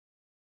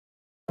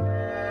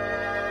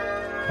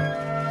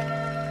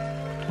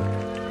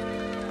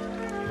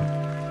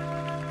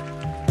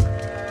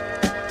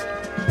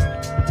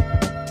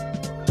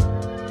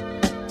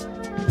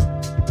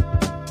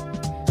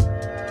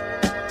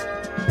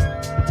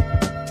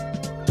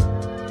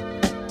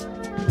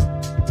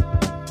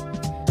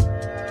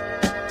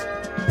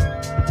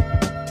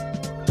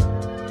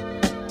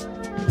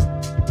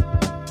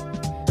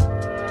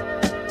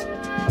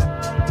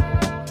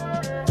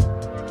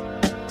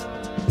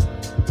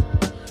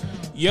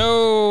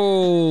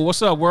Yo,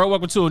 what's up, world?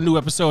 Welcome to a new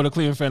episode of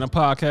Cleveland Fandom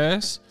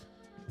Podcast.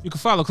 You can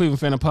follow Cleveland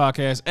Fandom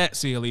Podcast at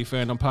CLE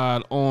Fandom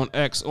Pod on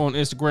X, on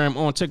Instagram,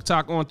 on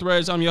TikTok, on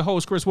Threads. I'm your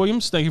host, Chris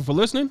Williams. Thank you for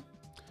listening.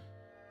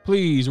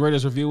 Please rate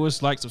us, review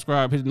us, like,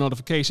 subscribe, hit the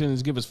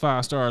notifications, give us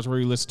 5 stars where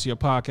you listen to your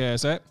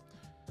podcast at.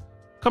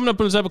 Coming up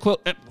on this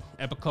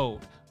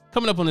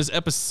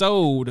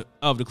episode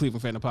of the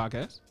Cleveland Fandom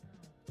Podcast,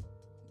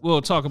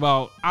 we'll talk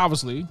about,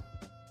 obviously,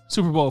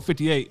 Super Bowl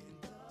 58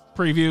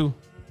 preview,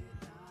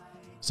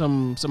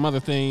 some other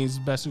things,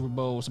 best Super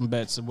Bowl, some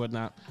bets and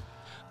whatnot.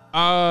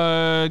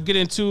 Get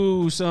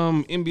into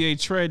some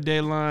NBA trade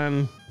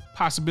deadline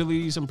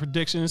possibilities and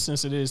predictions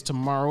since it is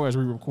tomorrow as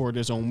we record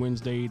this on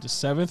Wednesday the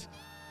 7th.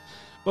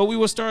 But we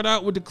will start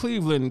out with the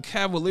Cleveland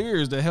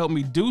Cavaliers to help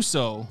me do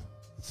so.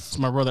 It's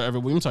my brother,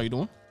 Everett Williams. How you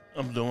doing?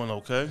 I'm doing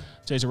okay.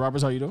 Jason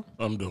Roberts, how you doing?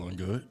 I'm doing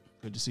good.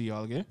 Good to see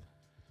y'all again.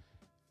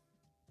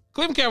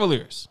 Cleveland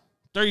Cavaliers,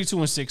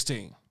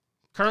 32-16.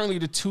 Currently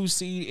the 2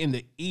 seed in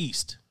the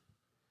East.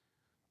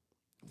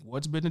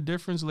 What's been the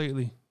difference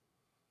lately?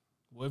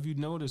 What have you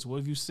noticed? What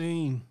have you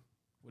seen?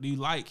 What do you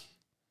like?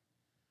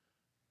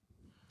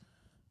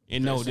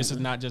 And no, this is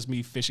not just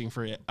me fishing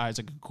for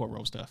Isaac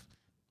Okoro stuff.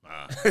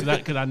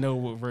 Because I know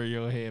where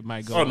your head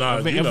might go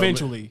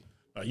eventually.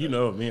 You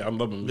know me. I'm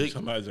loving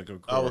some Isaac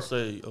Okoro. I would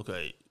say,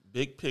 okay,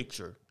 big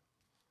picture,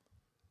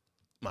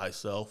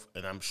 myself,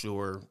 and I'm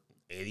sure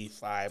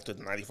 85 to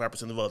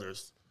 95% of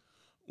others,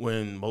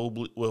 when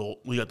Mobley,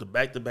 we got the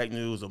back-to-back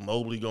news of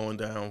Mobley going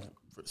down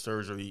for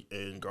surgery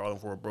and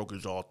Garland for a broken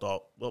jaw,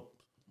 thought, well,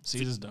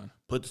 season's done.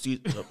 Put the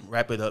season up,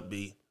 wrap it up,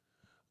 B.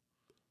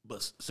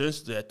 But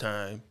since that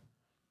time,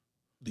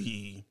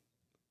 the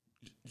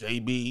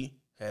JB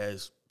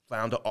has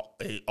found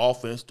a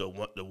offense, the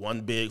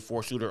one big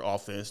 4-shooter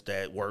offense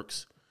that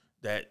works,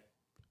 that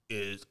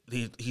is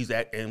he's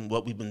at, and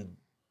what we've been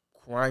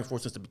crying for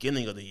since the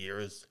beginning of the year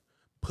is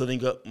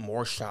putting up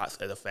more shots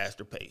at a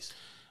faster pace,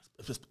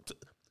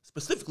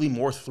 specifically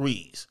more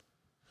threes.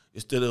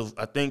 Instead of,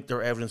 I think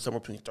they're averaging somewhere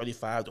between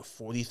 35 to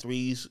 40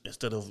 threes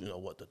instead of,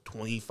 the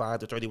 25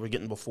 to 30 we're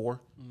getting before.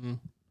 Mm-hmm.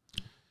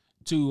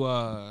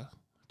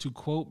 To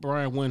quote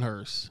Brian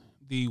Windhorst,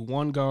 the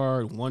one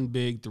guard, one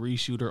big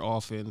 3-shooter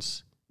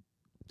offense,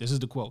 this is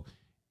the quote,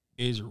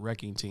 is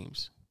wrecking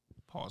teams.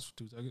 Pause for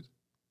 2 seconds.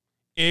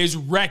 Is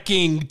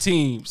wrecking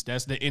teams.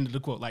 That's the end of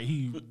the quote. Like,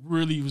 he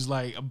really was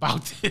like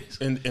about this.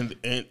 And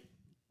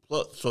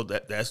plus, so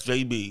that's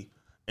JB.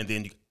 And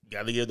then you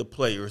got to give the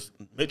players.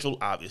 Mitchell,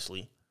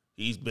 obviously,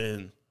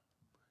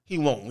 he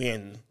won't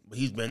win, but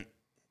he's been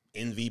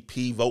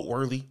MVP vote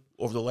worthy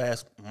over the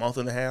last month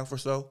and a half or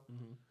so.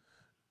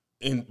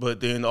 Mm-hmm. But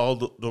then all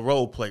the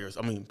role players,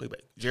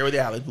 Jared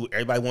Allen, who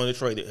everybody wanted to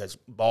trade it, has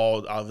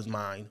balled out of his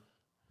mind.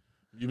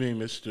 You mean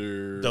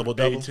Mr.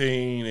 Double-double?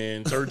 18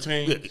 and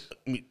 13?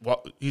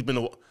 He's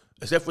been,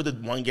 except for the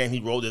one game he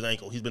rolled his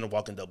ankle, he's been a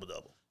walking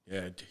double-double.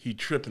 Yeah, he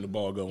tripping the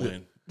ball go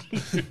in.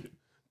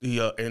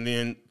 And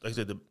then, like I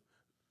said,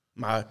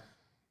 my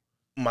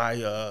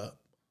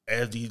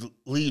as the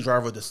lead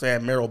driver of the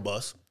Sam Merrill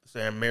bus,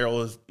 Sam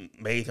Merrill has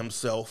made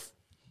himself.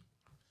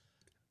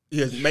 He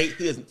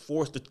has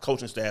forced the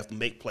coaching staff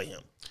to play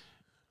him.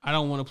 I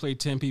don't want to play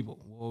 10 people.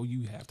 Well,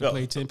 you have to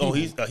play 10 people.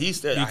 He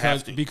said I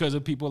have to because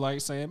of people like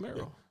Sam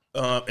Merrill.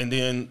 And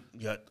then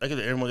like I said,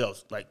 everyone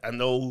else. Like, I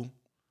know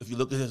if you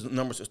look at his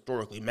numbers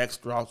historically, Max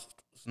Strauss'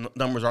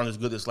 numbers aren't as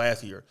good as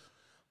last year,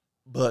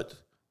 but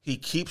he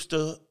keeps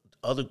the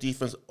other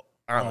defense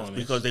honest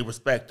because they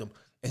respect him,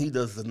 and he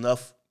does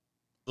enough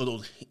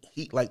little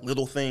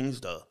things,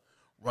 the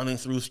running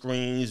through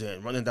screens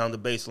and running down the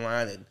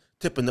baseline and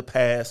tipping the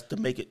pass to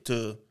make it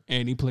to.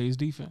 And he plays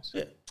defense.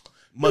 Yeah.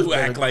 You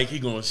act like he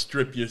gonna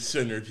strip your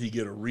center if he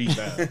get a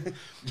rebound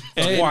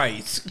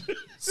twice.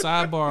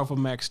 Sidebar for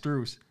Max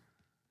Strus.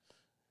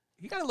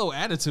 He got a little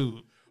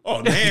attitude.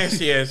 Oh,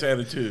 nasty ass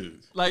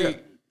attitude.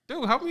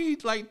 Dude, how many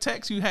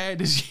texts you had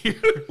this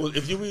year? Well,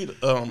 if you read,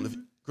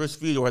 Chris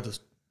Fedor had this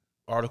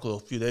article a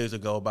few days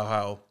ago about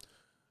how,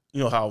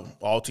 how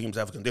all teams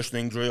have a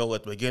conditioning drill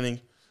at the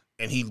beginning,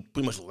 and he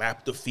pretty much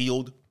lapped the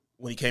field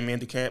when he came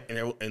into camp,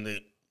 and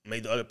they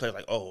made the other players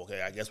like, oh,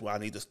 okay, I guess I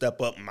need to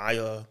step up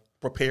my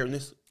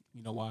preparedness.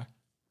 You know why?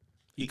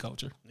 Heat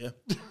culture. Yeah.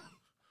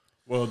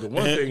 Well, the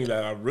one thing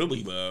that I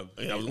really love.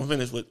 I was going to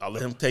finish with, I'll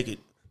let him take it.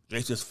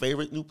 Jason's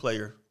favorite new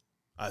player,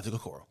 Isaac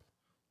Okoro.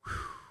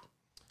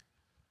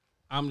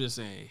 I'm just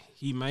saying,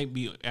 he might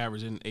be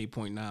averaging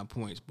 8.9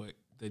 points, but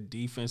the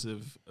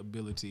defensive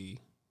ability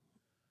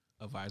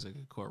of Isaac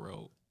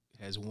Okoro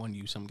has won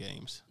you some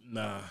games.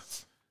 Nah.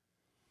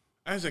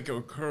 Isaac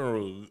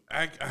Okoro,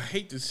 I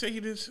hate to say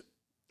this.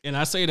 And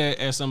I say that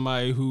as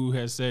somebody who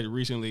has said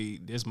recently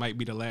this might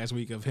be the last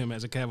week of him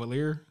as a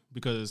Cavalier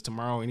because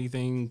tomorrow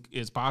anything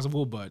is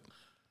possible, but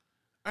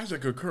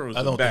Isaac Okoro is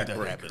I don't a think that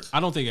backbreaker. happens. I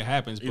don't think it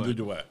happens, Either but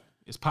do I.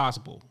 It's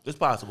possible. It's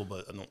possible,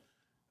 but I don't.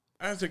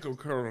 Isaac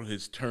Okoro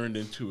has turned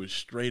into a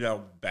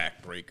straight-out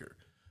backbreaker.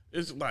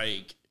 It's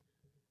like,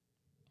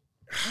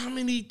 how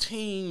many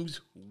teams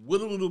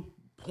whittle the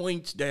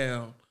points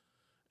down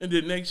And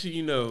then next thing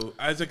you know,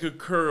 Isaac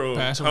Okoro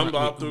comes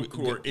off the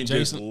court and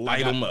Jason, just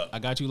light him up. I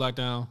got you locked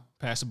down.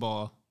 Pass the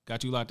ball.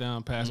 Got you locked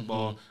down. Pass the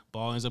ball.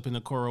 Ball ends up in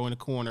the Okoro in the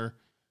corner.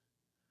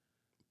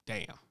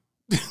 Damn.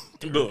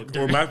 Look,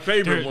 or my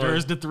favorite one.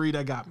 There's the three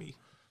that got me.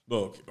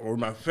 Look, or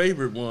my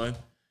favorite one.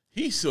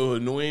 He's so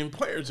annoying.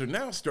 Players are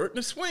now starting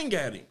to swing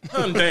at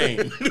him.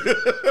 Dame.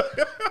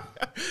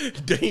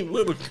 Dame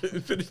Little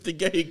couldn't finish the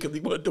game because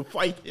he wanted to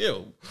fight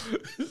him.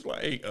 It's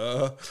like,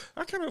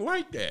 I kind of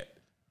like that.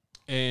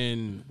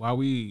 And while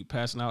we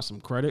passing out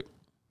some credit,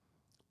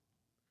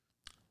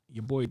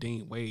 your boy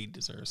Dean Wade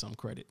deserves some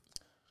credit.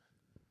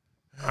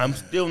 I'm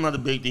still not a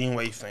big Dean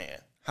Wade fan.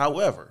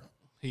 However,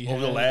 he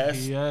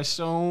has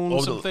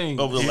shown some things.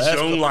 Over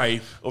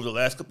the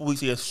last couple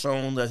weeks, he has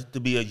shown that to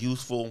be a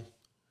useful.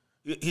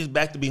 He's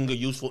back to being a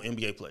useful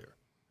NBA player.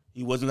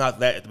 He was not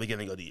that at the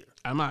beginning of the year.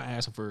 I'm not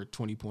asking for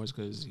 20 points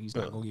because he's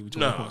not going to give you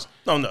 20 points.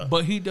 No.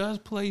 But he does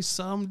play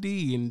some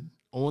D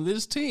on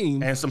this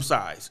team. And some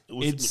size.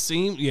 It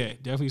seems,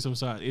 definitely some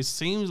size. It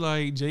seems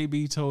like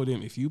JB told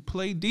him, if you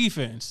play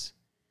defense,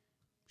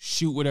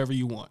 shoot whatever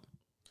you want.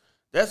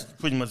 That's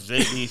pretty much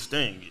JB's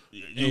thing.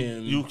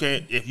 You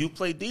can, if you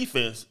play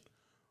defense,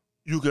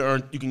 you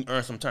can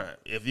earn some time.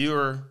 If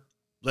you're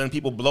letting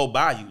people blow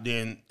by you,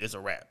 then it's a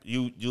wrap.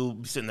 You'll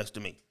be sitting next to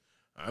me.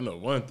 I know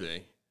one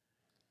thing.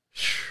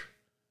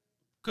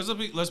 Because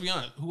let's be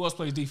honest, who else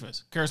plays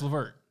defense? Karis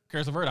LeVert.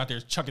 Karis LeVert out there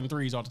chucking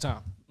threes all the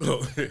time.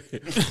 Look,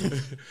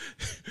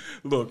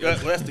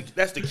 that's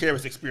the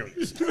Karis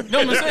experience.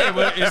 No, I'm saying,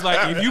 but it's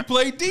like if you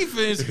play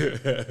defense,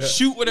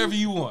 shoot whatever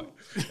you want.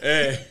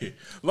 Hey,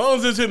 as long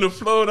as it's in the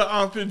flow of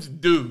the offense,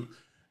 do.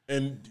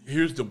 And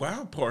here's the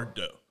wild part,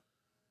 though.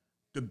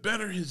 The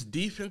better his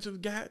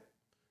defensive got,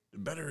 the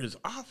better his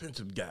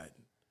offensive got.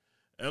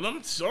 And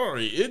I'm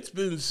sorry, it's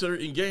been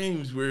certain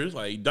games where it's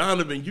like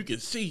Donovan, you can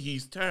see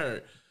he's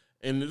tired.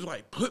 And it's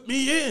like, put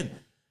me in.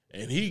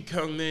 And he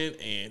come in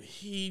and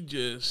he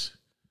just,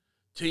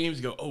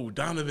 teams go, oh,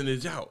 Donovan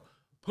is out.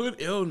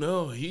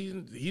 No,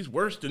 he's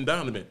worse than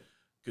Donovan.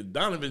 Because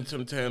Donovan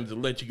sometimes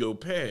will let you go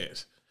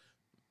past.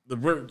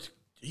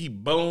 He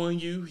bowling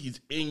you,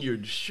 he's in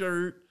your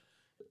shirt.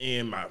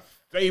 And my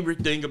favorite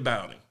thing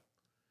about him,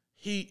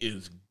 he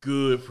is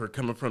good for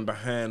coming from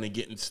behind and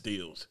getting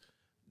steals.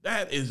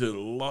 That is a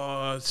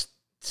lost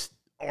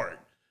art.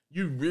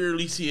 You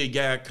rarely see a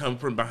guy come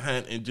from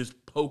behind and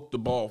just poke the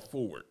ball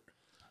forward.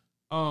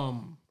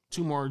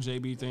 Two more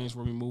JB things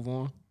before we move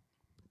on.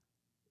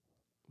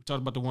 We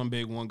talked about the one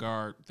big, one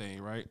guard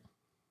thing, right?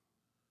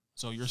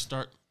 So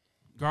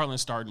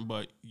Garland's starting,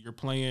 but you're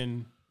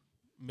playing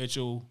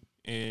Mitchell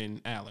and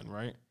Allen,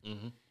 right?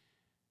 Mm-hmm.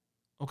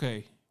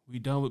 Okay, we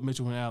done with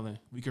Mitchell and Allen.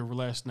 We can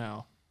relax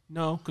now.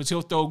 No, because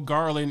he'll throw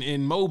Garland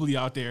and Mobley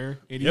out there,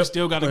 and you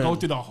still got to go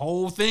through the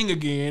whole thing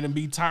again and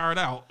be tired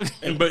out.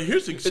 But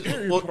here's the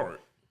scary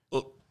part.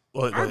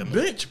 Our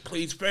bench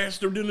plays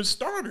faster than the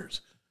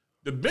starters.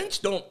 The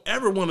bench don't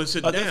ever want to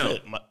sit down.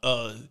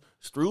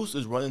 Strus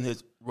is running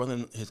his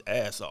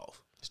ass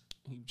off.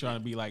 He's trying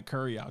to be like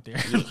Curry out there.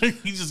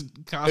 He's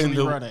just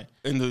constantly running.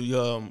 And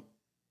the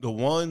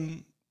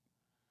one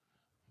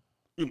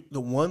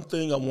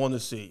thing I want to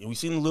see, and we've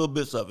seen little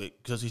bits of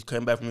it because he's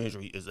coming back from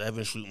injury, is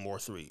Evan shooting more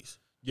threes.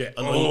 Yeah.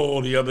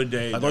 The other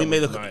day. I know he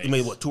made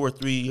what, 2 or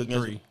 3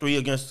 against three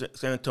against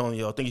San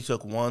Antonio. I think he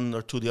took 1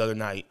 or 2 the other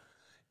night.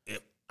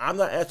 I'm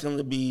not asking him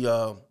to be.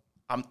 I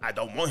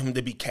don't want him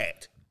to be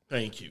Cat.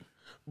 Thank you.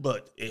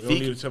 But if he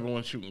need a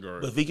 7-1 shooting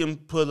guard. But if he can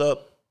put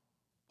up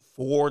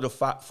 4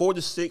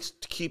 to 6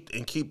 to keep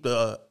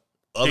the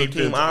other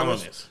team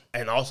honest,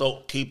 and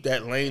also keep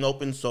that lane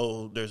open,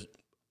 so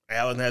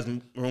Allen has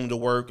room to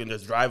work and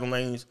there's driving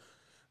lanes,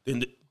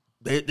 then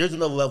there's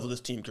another level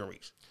this team can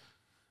reach.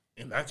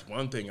 And that's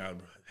one thing I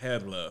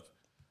have loved.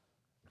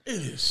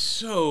 It is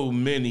so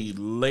many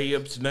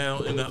layups now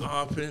in the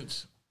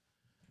offense.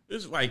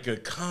 It's like a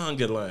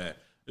conga line.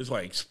 It's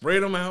like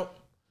spread them out,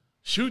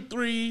 shoot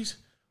threes.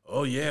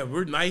 Oh, yeah,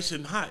 we're nice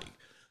and high.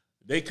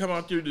 They come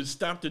out there to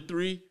stop the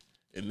three,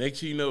 and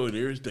next thing you know,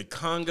 there's the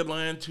conga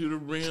line to the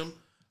rim.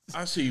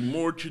 I see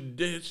more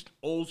traditional,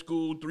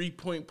 old-school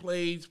three-point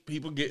plays,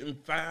 people getting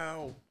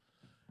fouled.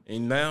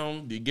 And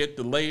now you get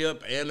the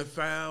layup and the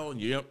foul.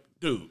 Yep,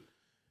 dude.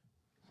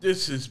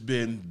 This has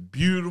been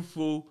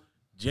beautiful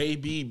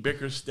JB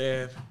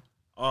Bickerstaff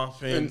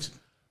offense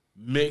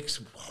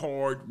mixed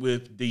hard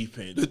with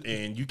defense,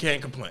 and you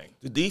can't complain.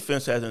 The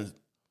defense was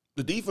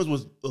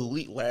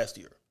elite last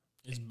year.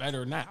 It's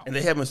better now, and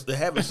they haven't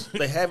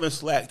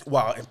slacked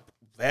while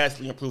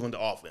vastly improving the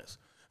offense.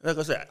 And like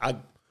I said,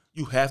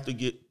 you have to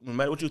get, no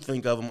matter what you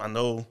think of him. I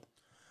know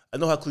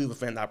how Cleveland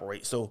fans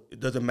operate, so it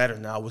doesn't matter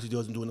now what he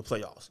doesn't do in the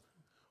playoffs.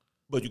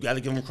 But you got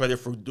to give them credit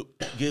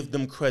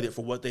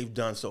for what they've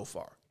done so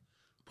far.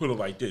 Put it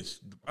like this: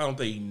 I don't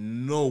think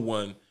no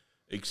one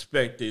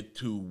expected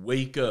to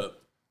wake up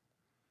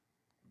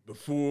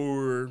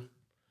before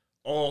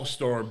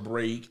All-Star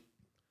break,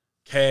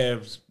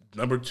 Cavs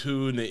number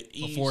 2 in the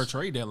East before a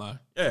trade deadline.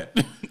 Yeah,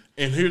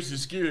 and here's the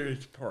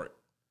scariest part: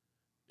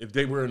 if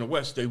they were in the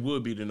West, they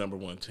would be the number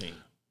 1 team.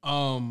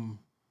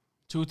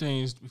 Two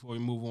things before we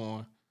move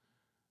on.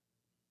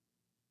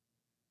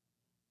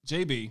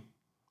 JB,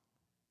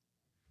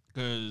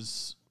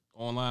 because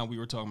online we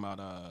were talking about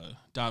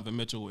Donovan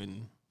Mitchell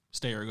and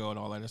stay or go and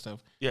all that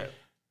stuff. Yeah.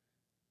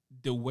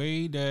 The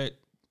way that,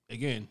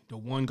 again, the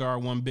one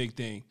guard, one big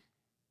thing,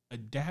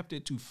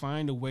 adapted to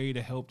find a way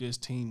to help this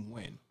team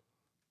win.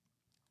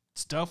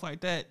 Stuff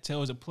like that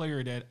tells a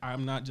player that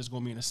I'm not just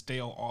going to be in a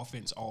stale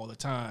offense all the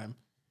time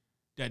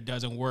that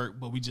doesn't work,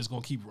 but we just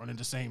going to keep running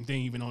the same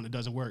thing even though it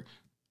doesn't work.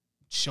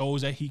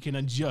 Shows that he can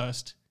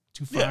adjust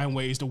to find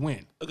ways to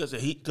win. Like I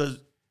said, because,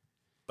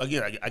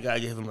 again, I got to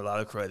give him a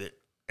lot of credit.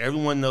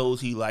 Everyone knows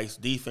he likes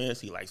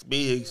defense. He likes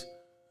bigs.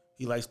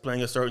 He likes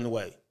playing a certain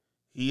way.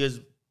 He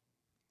has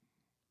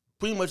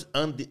pretty much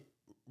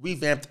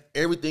revamped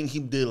everything he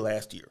did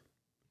last year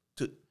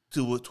to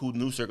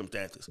new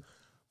circumstances.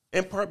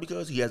 In part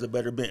because he has a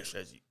better bench.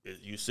 As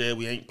you said,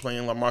 we ain't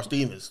playing Lamar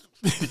Stevens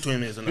between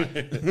minutes a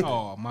night.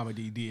 Oh, Mama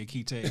D.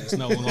 Akite is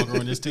no longer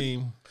on this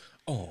team.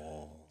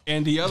 Oh.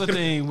 And the other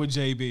thing with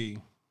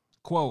JB,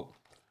 quote,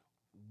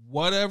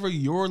 whatever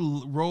your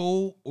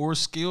role or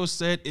skill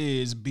set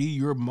is, be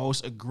your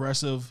most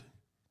aggressive,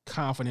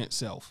 confident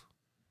self.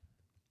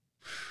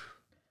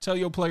 Tell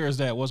your players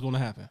that. What's going to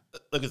happen?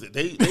 Like I said,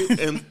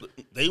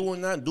 they were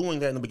not doing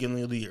that in the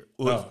beginning of the year.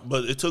 No.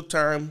 But it took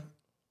time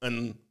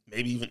and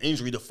maybe even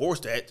injury to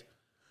force that.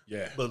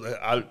 Yeah. But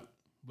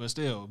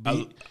still,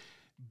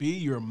 be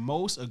your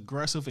most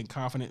aggressive and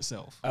confident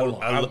self. I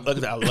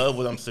love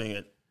what I'm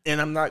saying.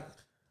 And I'm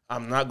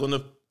not going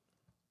to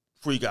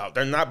freak out.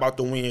 They're not about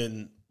to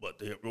win.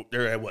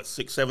 They're at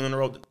 6, 7 in a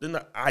row.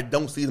 I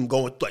don't see them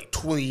going like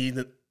 20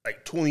 and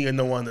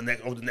 1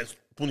 over the next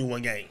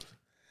 21 games.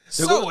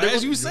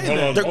 As you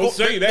say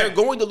that, they're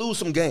going to lose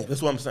some games.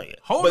 That's what I'm saying.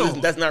 Hold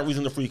on. That's not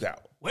reason to freak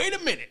out. Wait a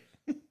minute.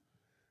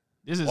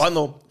 I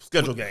know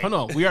schedule game. Hold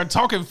on. We are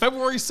talking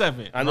February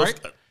 7th. I know. Right?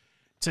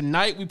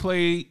 Tonight we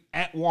play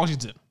at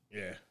Washington.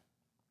 Yeah.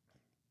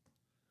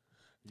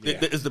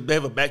 They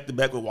have a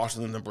back-to-back with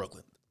Washington and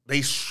Brooklyn.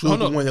 They should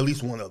win at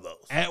least one of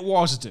those. At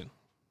Washington,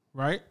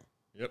 right?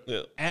 Yep.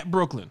 At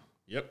Brooklyn.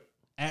 Yep.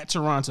 At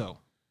Toronto.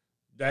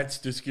 That's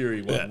the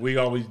scary one. Yeah. We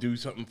always do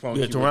something funky.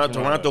 Yeah,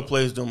 Toronto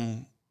plays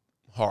them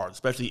hard,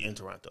 especially in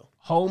Toronto.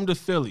 Home to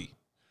Philly.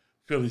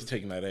 Philly's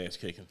taking that ass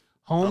kicking.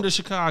 Home to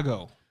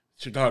Chicago.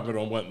 Chicago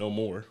don't want no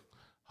more.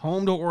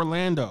 Home to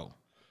Orlando.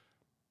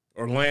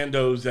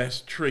 Orlando's,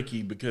 that's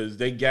tricky because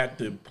they got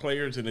the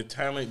players and the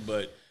talent,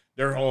 but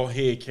they're all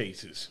head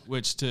cases.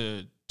 Which,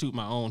 to toot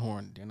my own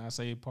horn, didn't I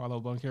say Paolo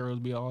Banchero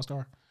would be an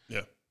all-star?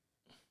 Yeah.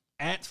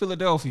 At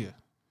Philadelphia.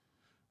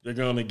 They're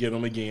going to get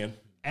them again.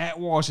 At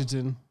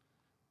Washington.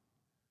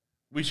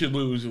 We should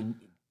lose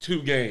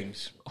 2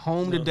 games.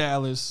 Home to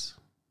Dallas.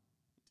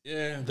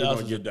 Yeah, they're going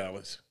to get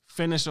Dallas.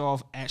 Finish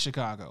off at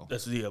Chicago.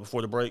 That's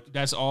before the break?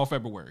 That's all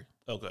February.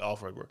 Okay, all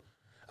February.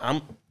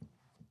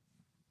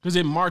 Because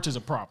in March is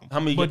a problem. How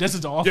many? But this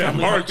is all. Yeah,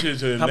 March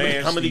is a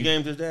nasty. How many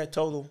games is that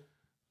total?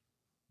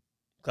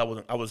 I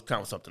was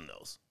counting something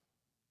else.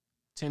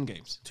 10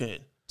 games.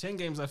 10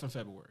 games left in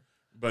February.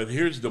 But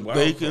here's the wild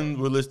They part. can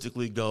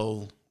realistically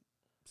go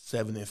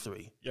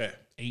 7-3. Yeah.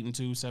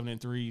 8-2,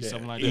 7-3,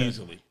 something like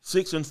easily. that.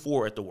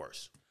 6-4 at the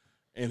worst.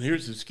 And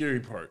here's the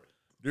scary part.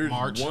 There's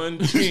March. one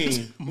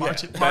team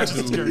March that is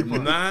the scary do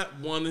part. not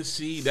want to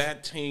see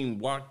that team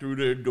walk through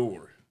their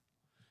door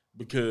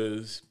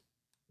because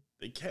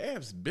the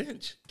Cavs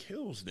bench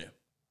kills them.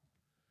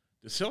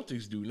 The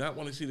Celtics do not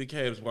want to see the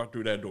Cavs walk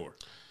through that door.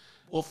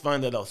 We'll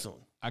find that out soon.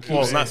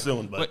 Well, not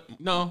soon, but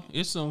no,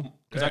 it's soon.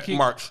 Because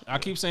March. I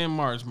keep saying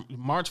March.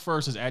 March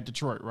 1st is at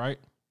Detroit, right?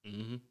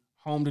 Mm-hmm.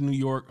 Home to New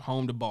York,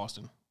 home to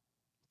Boston.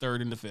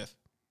 3rd and the 5th.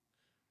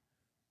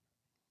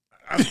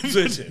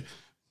 Listen,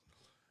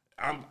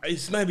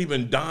 it's not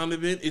even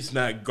Donovan. It's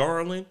not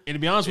Garland. And to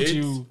be honest with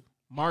you,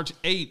 March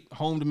 8th,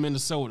 home to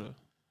Minnesota.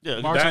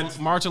 yeah, March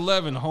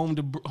 11th,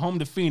 home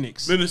to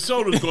Phoenix.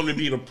 Minnesota's going to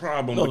be the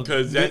problem No,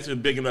 because that's a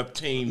big enough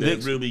team that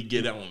Knicks- really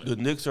get on the it.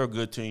 Knicks are a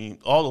good team.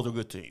 All those are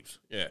good teams.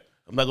 Yeah.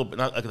 I'm not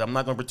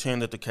going to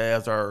pretend that the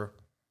Cavs are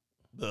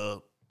the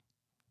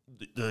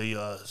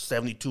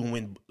 72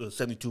 win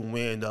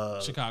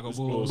Chicago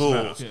Bulls.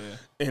 Bulls. Yeah.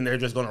 And they're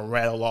just going to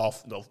rattle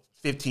off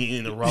 15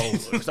 in a row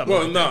or something.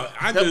 Well, like no, that.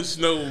 I just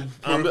know.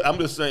 I'm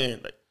just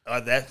saying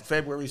that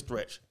February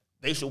stretch,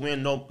 they should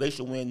win no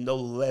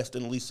less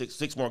than at least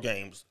six more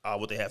games.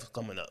 What they have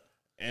coming up,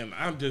 And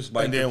I'm just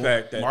like and the then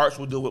fact that March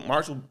will do it.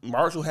 March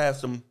will have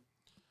some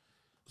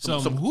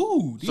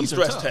These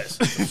stress are tough.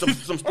 tests,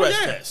 some stress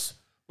yeah. tests.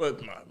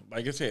 But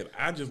like I said,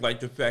 I just like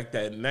the fact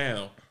that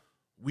now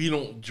we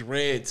don't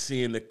dread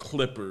seeing the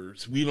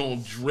Clippers. We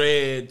don't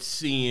dread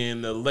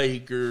seeing the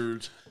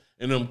Lakers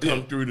and them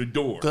come through the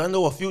door. Because I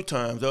know a few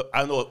times,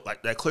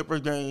 like that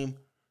Clippers game,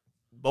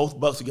 both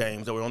Bucks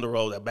games that were on the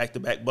road, that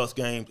back-to-back Bucks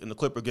games and the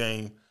Clipper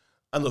game.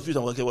 I know a few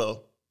times, okay,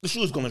 well, the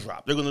shoe's going to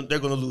drop. They're going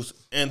to lose,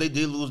 and they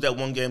did lose that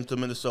one game to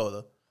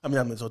Minnesota.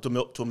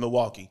 To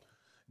Milwaukee.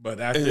 But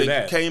after And they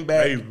that, came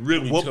back, they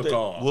really took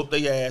off. whooped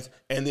their ass,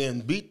 and then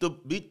beat the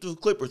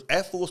Clippers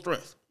at full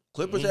strength.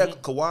 Clippers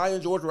had Kawhi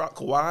and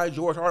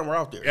George Harden were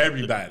out there.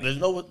 Everybody.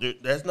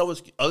 There's no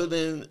excuse, other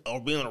than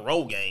being in a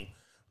road game.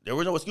 There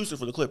were no excuses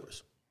for the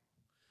Clippers.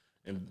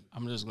 And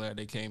I'm just glad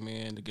they came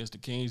in against the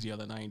Kings the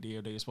other night and did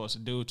what they were supposed to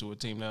do to a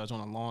team that was on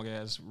a long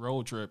ass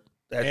road trip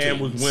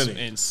was winning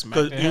and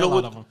smacked the hell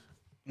out of them.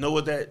 You know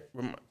what that?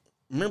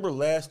 Remember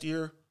last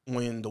year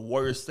when the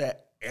Warriors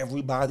sat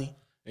everybody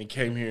and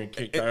came here and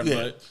kicked our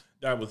butt?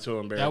 That was so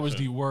embarrassing. That was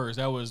the worst.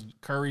 That was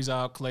Curry's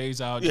out,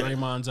 Clay's out,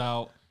 Draymond's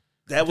out.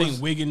 I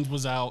think Wiggins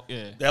was out.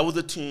 Yeah, that was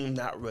a team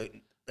not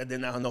ready. That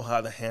did not know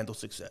how to handle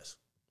success.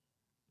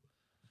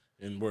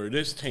 And where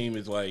this team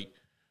is like,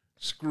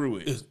 screw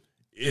it.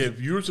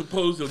 If you're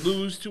supposed to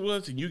lose to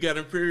us and you got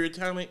inferior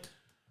talent,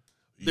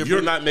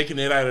 you're not making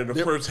it out of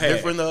the first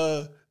half.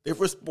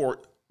 Different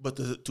sport, but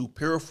to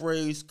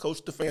paraphrase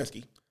Coach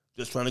Stefanski,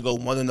 just trying to go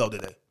 1-0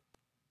 today.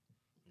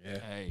 Yeah.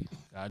 Hey,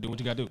 gotta do what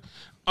you gotta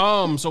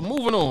do. So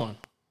moving on.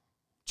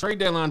 Trade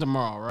deadline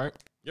tomorrow, right?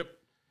 Yep.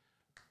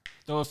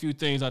 Throw a few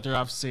things out there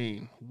I've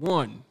seen.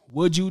 One,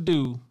 would you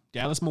do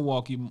Dallas,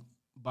 Milwaukee,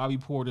 Bobby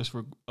Portis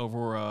for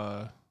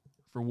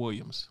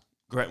Williams?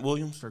 Grant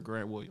Williams? For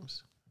Grant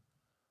Williams.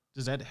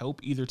 Does that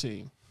help either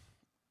team?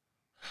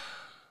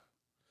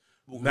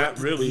 Not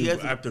really.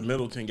 After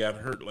Middleton got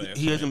hurt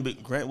last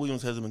night. Grant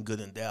Williams hasn't been good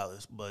in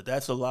Dallas, but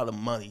that's a lot of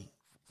money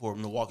for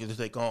Milwaukee to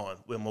take on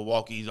when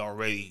Milwaukee's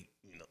already,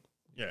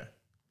 Yeah.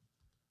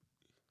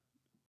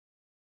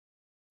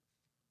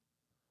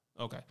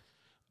 Okay.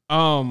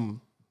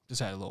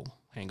 Just had a little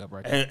hang up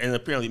right there. And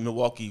apparently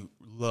Milwaukee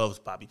loves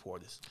Bobby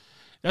Portis.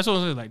 That's what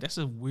I was like. That's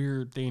a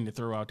weird thing to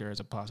throw out there as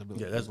a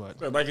possibility. Yeah,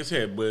 but like I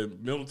said, with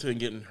Middleton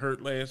getting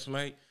hurt last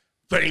night,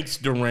 thanks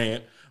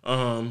Durant.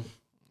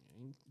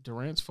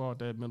 Durant's fault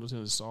that Middleton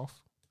is soft.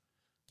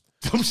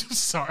 I'm just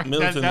sorry.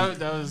 Middleton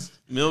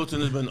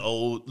has been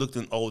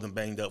looking old and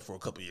banged up for a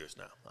couple years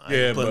now. I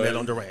ain't putting that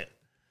on Durant.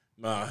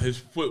 Nah, his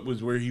foot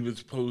was where he was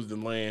supposed to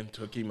land,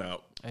 took him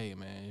out. Hey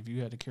man, if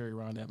you had to carry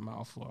around that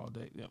mouthful all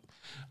day, yep.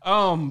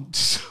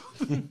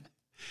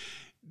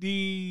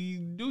 The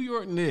New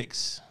York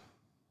Knicks,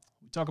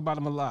 we talk about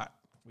them a lot.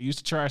 We used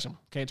to trash them,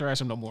 can't trash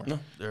them no more. No,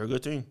 they're a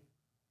good team.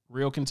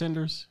 Real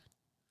contenders?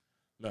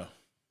 No,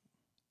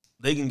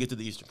 they can get to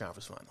the Eastern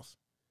Conference Finals.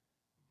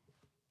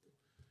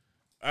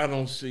 I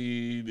don't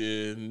see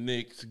the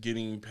Knicks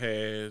getting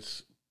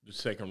past the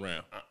second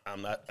round.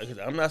 I'm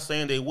not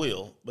saying they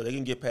will, but they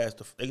can get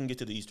past they can get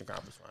to the Eastern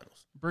Conference Finals.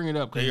 Bring it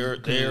up. They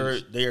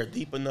are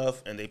deep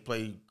enough and they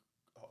play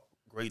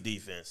great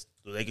defense,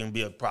 so they can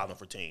be a problem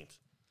for teams.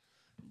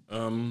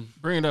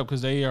 Bring it up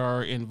because they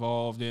are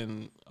involved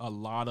in a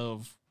lot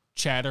of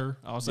chatter.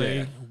 I'll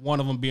say one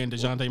of them being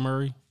DeJounte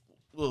Murray.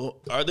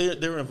 Well,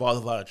 they're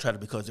involved in a lot of chatter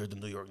because they're the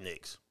New York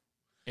Knicks,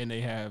 and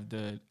they have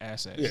the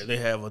assets. Yeah, they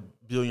have $1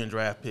 billion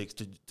draft picks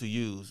to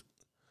use,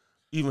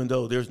 even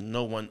though there's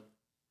no one,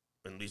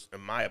 at least in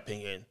my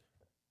opinion,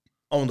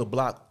 on the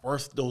block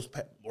worth those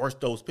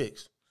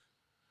picks.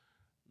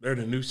 They're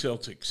the new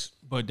Celtics.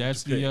 But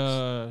that's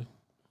the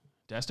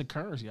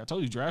currency. I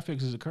told you draft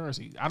picks is the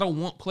currency. I don't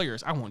want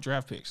players. I want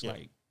draft picks. Yeah.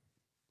 Like,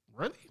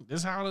 really?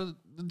 This is how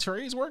the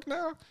trades work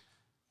now?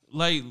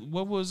 Like,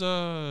 what was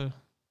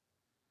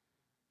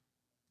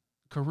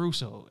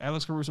Caruso?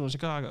 Alex Caruso in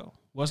Chicago.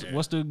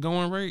 What's the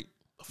going rate?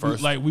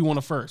 First. We want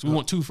a first. We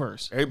want 2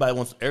 firsts. Everybody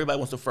wants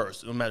the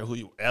first, no matter who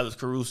you. Alex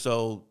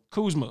Caruso,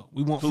 Kuzma,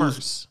 we want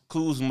first.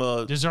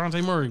 Kuzma,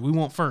 DeJounte Murray, we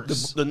want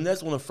first. The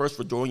Nets want a first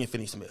for Dorian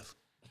Finney-Smith.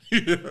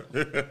 Imagine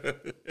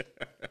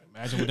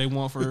what they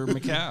want for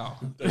Mikal.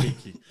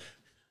 Thank you.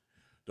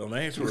 Don't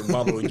ask for a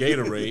bottle of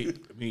Gatorade.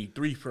 I mean,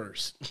 3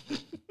 firsts.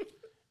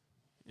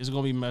 It's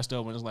gonna be messed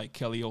up when it's like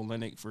Kelly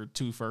Olynyk for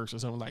 2 firsts or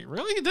something. Like,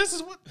 really? This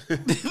is what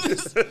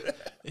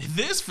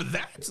this for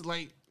that?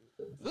 Like,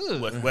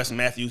 Wes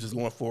Matthews is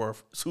going for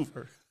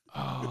super.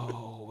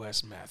 Oh,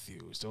 Wes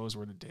Matthews. Those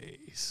were the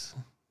days.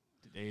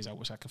 The days I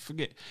wish I could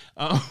forget.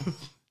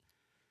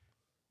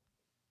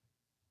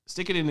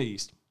 Stick it in the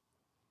East.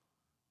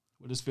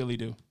 What does Philly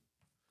do?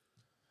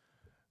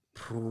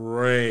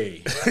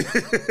 Pray.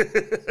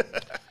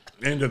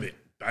 End of it.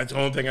 That's the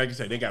only thing I can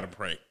say. They got to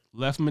pray.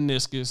 Left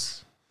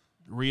meniscus.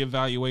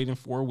 Reevaluate in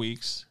 4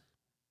 weeks.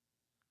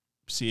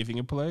 See if he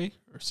can play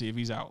or see if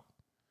he's out.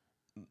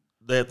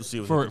 They have to see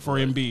what for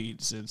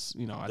Embiid, since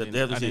I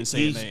didn't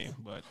say his name,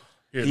 but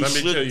here, let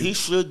me tell you.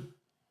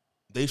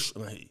 They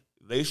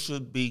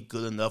should be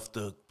good enough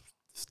to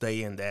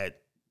stay in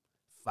that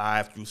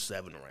 5 through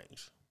 7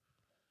 range.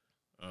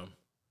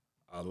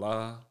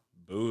 Allah,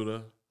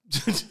 Buddha,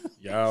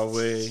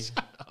 Yahweh,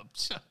 shut up.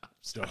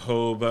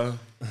 Jehovah.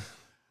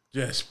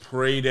 Just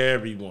pray to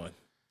everyone,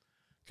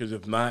 because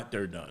if not,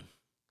 they're done.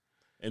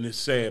 And it's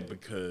sad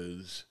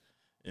because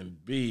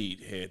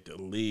Embiid had the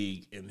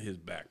league in his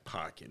back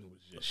pocket and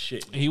was just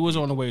shitting. He was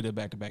on the way to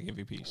back-to-back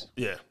MVPs.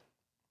 Yeah.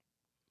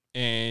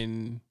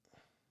 And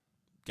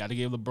got to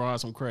give LeBron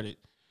some credit.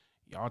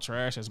 Y'all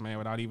trash us, man,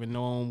 without even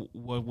knowing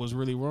what was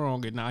really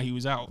wrong, and now he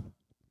was out.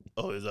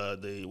 Oh, is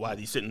why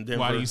he sit in Denver?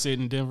 Why he sit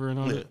in Denver and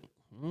all that?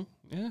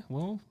 Yeah,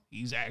 well,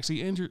 he's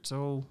actually injured,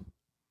 so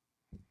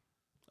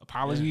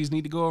apologies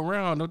need to go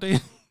around, don't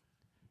they?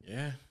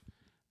 Yeah.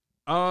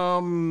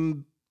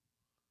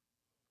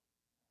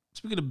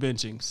 Speaking of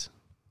benchings,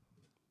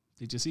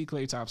 did you see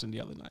Klay Thompson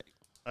the other night?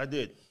 I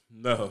did.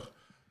 No.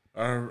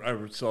 I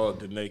saw it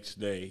the next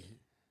day.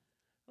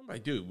 I'm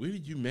like, dude, what are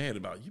you mad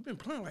about? You've been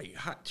playing like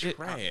hot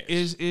trash.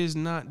 Is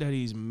not that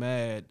he's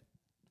mad.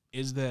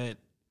 Is that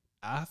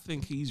I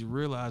think he's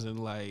realizing,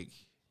 like,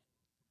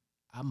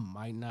 I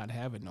might not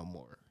have it no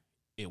more.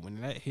 And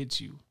when that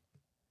hits you,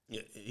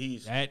 Yeah,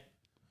 he's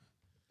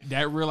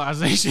that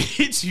realization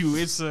hits you.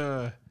 It's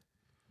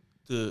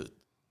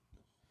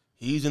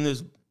he's in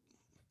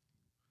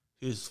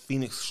his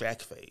Phoenix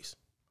Shaq phase.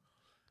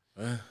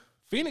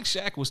 Phoenix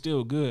Shaq was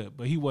still good,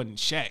 but he wasn't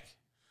Shaq.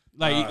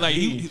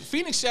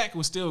 Phoenix Shaq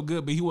was still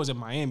good, but he wasn't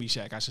Miami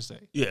Shaq, I should say.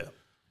 Yeah.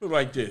 Look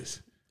like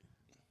this.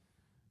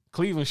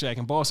 Cleveland Shaq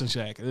and Boston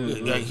Shaq.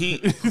 Like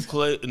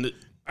Klay, and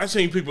I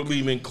seen people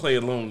leaving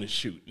Klay alone to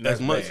shoot. And that's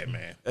bad,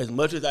 man. As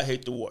much as I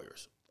hate the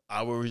Warriors,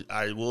 I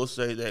will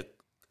say that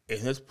in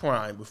his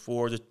prime,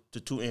 before the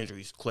 2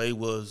 injuries, Klay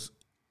was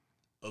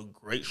a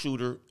great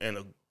shooter and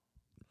a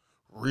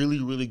really,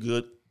 really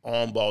good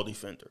on-ball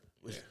defender.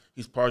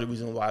 He's part of the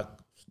reason why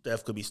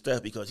Steph could be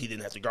Steph, because he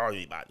didn't have to guard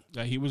anybody.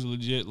 Like, he was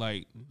legit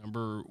like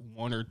number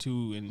 1 or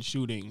 2 in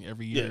shooting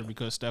every year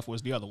because Steph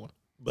was the other one.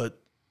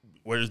 But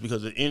whether it's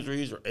because of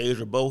injuries or age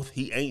or both,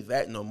 he ain't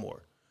that no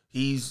more.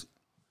 He's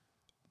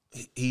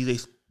a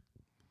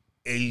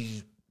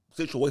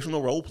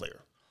situational role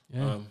player.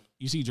 Yeah.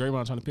 You see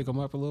Draymond trying to pick him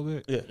up a little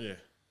bit? Yeah.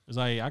 It's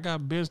like, I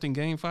got benched in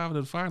Game 5 of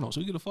the finals.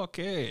 Who the fuck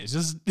cares?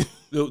 Just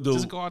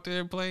go out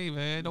there and play,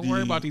 man. Don't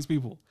worry about these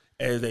people.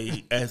 As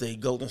a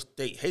Golden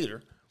State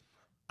hater,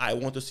 I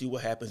want to see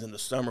what happens in the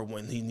summer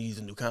when he needs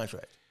a new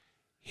contract.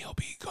 He'll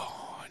be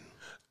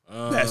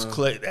gone. That's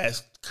Klay.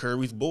 That's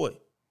Curry's boy.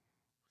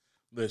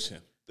 Listen,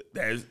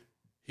 that's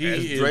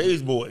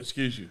Dre's boy.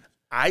 Excuse you.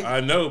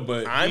 I know,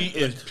 but he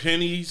is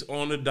pennies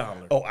on the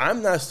dollar. Oh,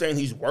 I'm not saying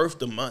he's worth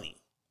the money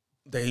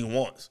that he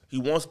wants. He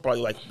wants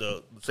probably like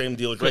the same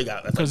deal Dre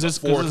got. That's like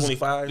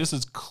 $425. This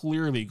is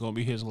clearly going to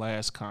be his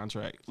last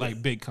contract,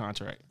 like big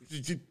contract.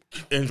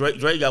 And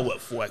Dre got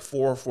what, for like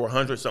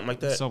 $400, something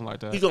like that. Something like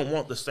that. He don't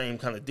want the same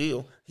kind of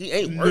deal. He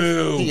ain't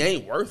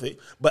worth it.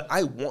 But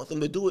I want them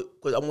to do it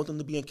because I want them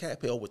to be in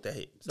cap hell with that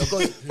hit. So go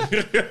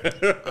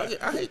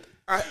ahead.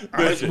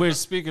 We're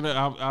speaking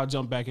of, I'll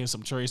jump back in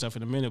some trade stuff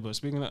in a minute. But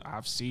speaking of,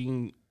 I've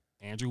seen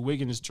Andrew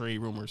Wiggins trade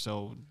rumors,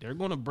 so they're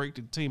going to break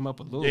the team up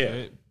a little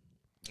bit.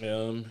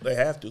 They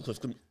have to, because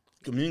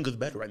Kuminga's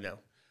better right now.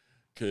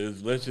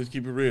 Because let's just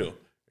keep it real.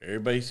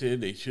 Everybody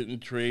said they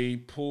shouldn't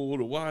trade Poole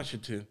to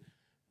Washington.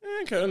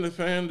 And kind of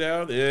found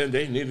out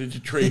they needed to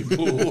trade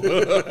Poole.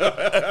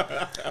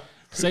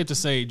 Safe to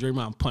say,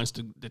 Draymond punched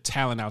the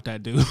talent out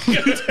that dude.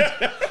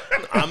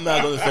 I'm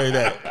not going to say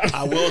that.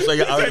 I will say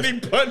he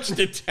punched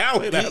the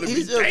talent out of him.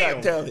 He still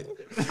got talent.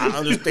 I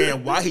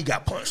understand why he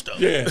got punched up.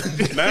 Yeah.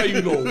 Now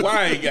you know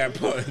why he got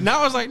punched. Now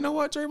I was like, know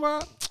what,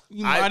 Draymond?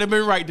 You might have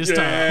been right this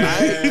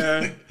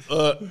time.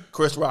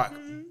 Chris Rock,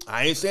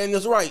 I ain't saying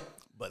this right,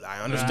 but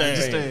I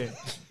understand.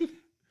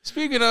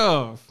 Speaking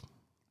of,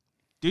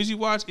 did you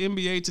watch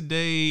NBA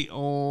Today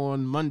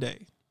on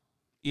Monday?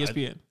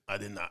 ESPN. I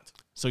did not.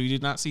 So you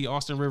did not see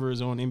Austin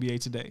Rivers on NBA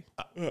Today?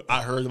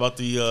 I heard about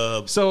the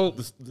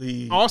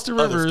Austin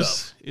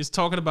Rivers is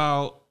talking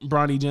about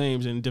Bronny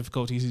James and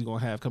difficulties he's going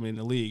to have coming in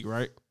the league,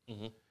 right?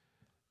 Mm-hmm.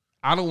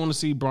 I don't want to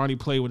see Bronny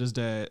play with his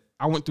dad.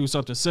 I went through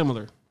something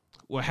similar.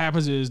 What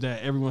happens is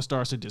that everyone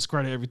starts to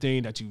discredit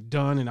everything that you've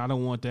done, and I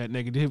don't want that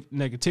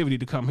negativity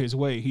to come his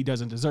way. He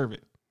doesn't deserve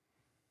it.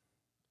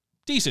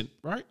 Decent,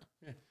 right?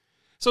 Yeah.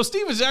 So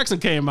Steven Jackson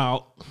came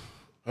out.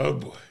 Oh,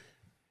 boy.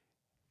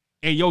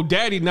 And your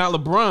daddy not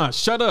LeBron.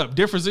 Shut up.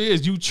 Difference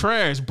is you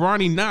trash.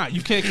 Bronny not.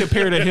 You can't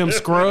compare to him,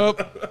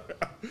 scrub.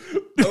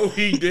 No,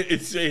 he didn't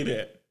say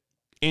that.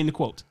 End the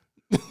quote.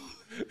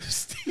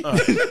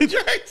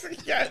 Jackson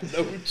got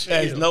no chance.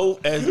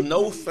 As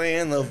no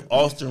fan of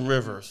Austin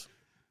Rivers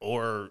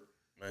and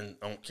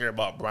don't care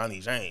about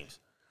Bronny James,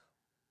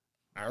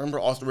 I remember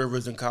Austin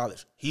Rivers in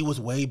college. He was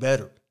way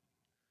better.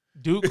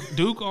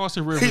 Duke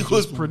Austin Rivers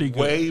was pretty good.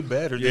 Way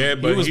better. Yeah,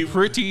 but he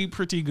was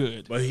pretty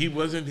good. But he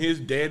wasn't his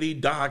daddy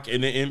Doc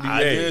in the NBA.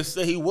 I didn't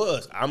say he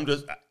was.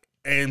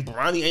 And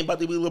Bronny ain't about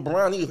to be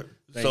LeBron either.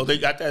 So they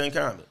got that in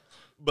common.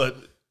 But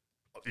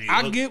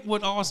I get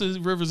what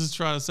Austin Rivers is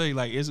trying to say.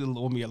 Like, it's going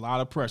to be a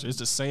lot of pressure. It's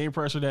the same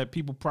pressure that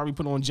people probably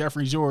put on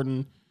Jeffrey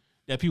Jordan,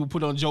 that people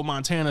put on Joe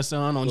Montana's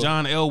son, on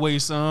John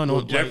Elway's son.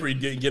 Well, Jeffrey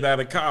didn't get out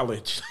of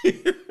college.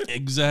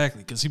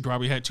 Exactly, because he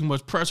probably had too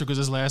much pressure because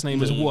his last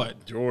name is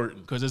what? Jordan.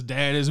 Because his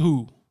dad is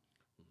who?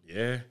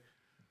 Yeah.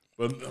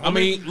 But I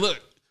mean,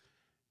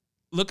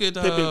 look at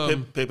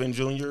Pippen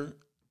Jr.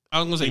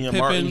 I was going to say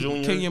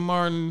Pippen, Kenyon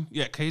Martin.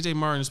 Yeah, KJ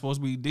Martin is supposed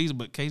to be decent,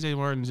 but KJ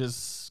Martin is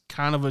just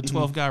kind of a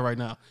 12th guy right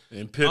now.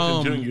 And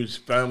Pippen Jr. is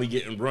finally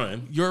getting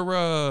run. Your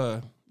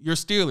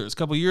Steelers a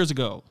couple years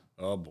ago.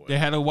 Oh, boy. They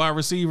had a wide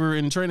receiver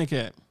in training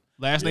camp.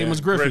 Last name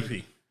was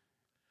Griffey.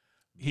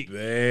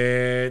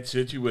 bad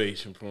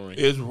situation for him.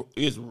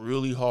 It's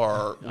really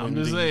hard. I'm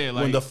just saying,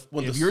 like,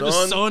 when if the you're the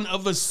son, son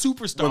of a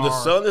superstar, when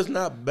the son is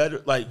not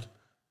better, like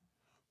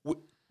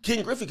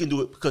Ken Griffey can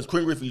do it because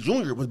Ken Griffey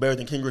Jr. was better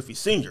than Ken Griffey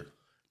Sr.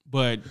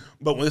 but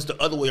when it's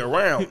the other way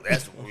around,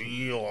 that's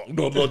real.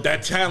 No,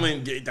 that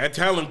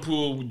talent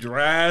pool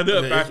dried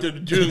up after the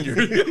junior.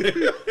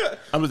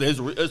 I'm just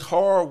saying, it's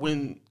hard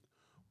when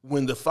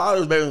the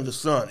father is better than the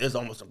son. It's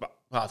almost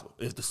impossible.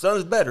 If the son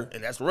is better,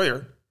 and that's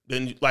rare,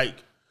 then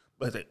like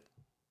the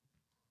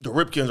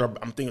Ripkins are.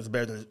 I'm thinking it's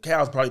better than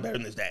Cal's probably better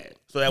than his dad,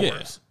 so that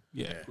works.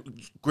 Yeah,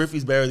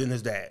 Griffey's better than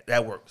his dad.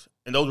 That works.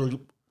 And those are,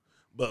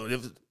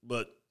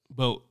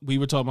 But we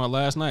were talking about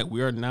last night.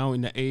 We are now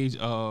in the age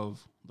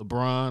of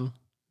LeBron,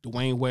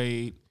 Dwayne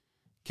Wade,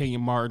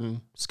 Kenyon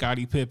Martin,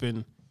 Scottie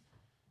Pippen,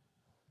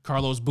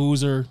 Carlos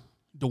Boozer,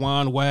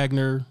 DeJuan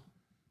Wagner.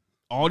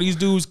 All these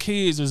dudes'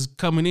 kids is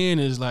coming in.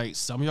 Is like,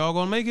 some of y'all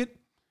gonna make it,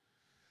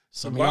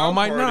 some of y'all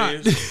might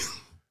not.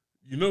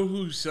 You know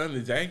whose son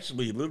is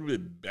actually a little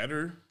bit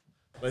better,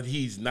 but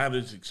he's not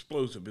as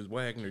explosive as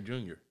Wagner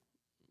Jr.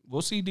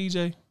 We'll see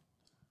DJ.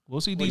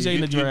 We'll see DJ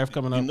in the draft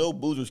coming up. You know,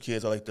 Boozer's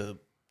kids are like the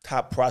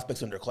top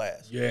prospects in their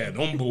class. Yeah,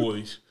 them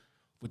boys.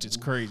 Which is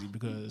crazy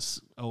because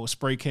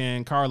spray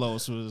can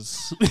Carlos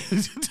was.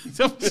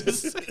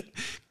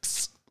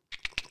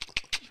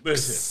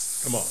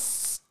 Listen, come on.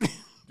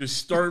 Just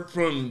start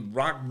from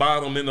rock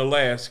bottom in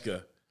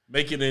Alaska,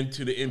 make it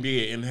into the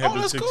NBA, and have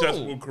a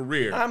successful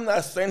career. I'm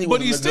not saying he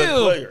wasn't a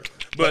good player.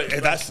 But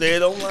as I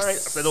said online,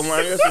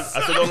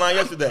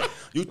 yesterday.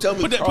 You tell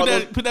me,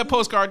 put that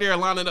postcard there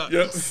and line it up.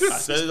 Yep. I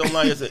said it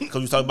online yesterday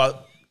because we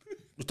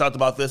talked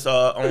about this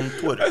on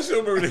Twitter. I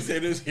still remember they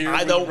said this here.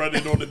 I don't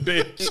running on the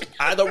bench.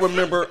 I don't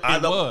remember. I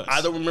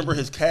don't remember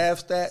his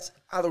calf stats.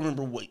 I don't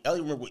remember what.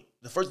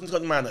 The first thing that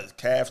comes to mind is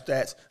calf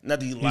stats. Not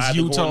that he lied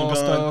to Gordon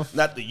Gunn.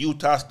 Not the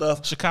Utah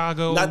stuff.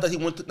 Chicago. Not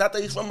that Not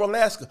that he's from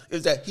Alaska.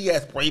 Is that he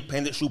has spray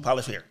painted shoe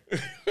polish hair.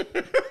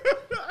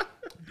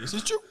 This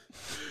is true.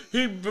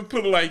 He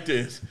put it like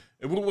this: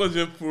 if it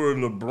wasn't for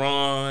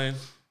LeBron,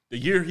 the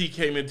year he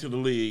came into the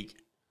league,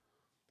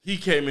 he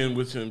came in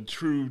with some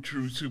true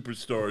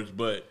superstars,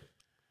 but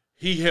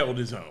he held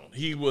his own.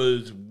 He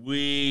was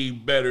way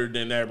better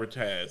than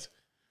advertised.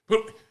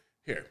 But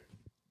here,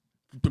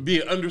 to be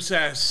an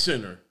undersized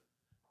center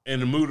and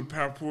to move to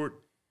power forward,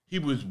 he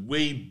was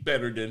way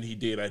better than he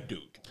did at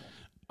Duke.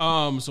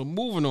 So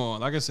moving on,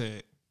 like I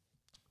said,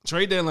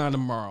 trade deadline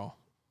tomorrow.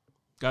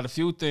 Got a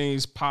few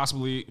things,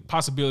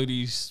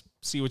 possibilities.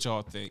 See what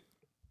y'all think.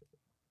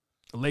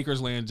 The Lakers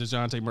land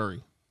DeJounte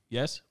Murray.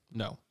 Yes?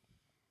 No.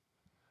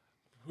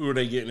 Who are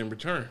they getting in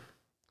return?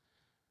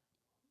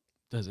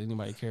 Does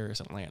anybody care? It's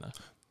Atlanta.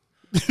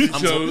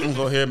 I'm going to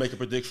go ahead and make a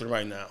prediction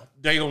right now.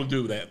 They don't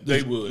do that.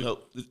 They would. No,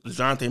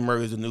 DeJounte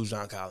Murray is the new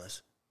John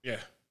Collins. Yeah.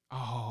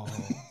 Oh,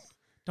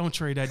 don't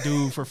trade that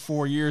dude for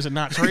 4 years and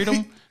not trade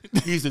him.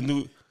 He's the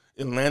new.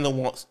 Atlanta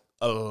wants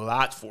a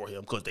lot for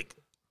him because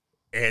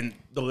and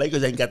the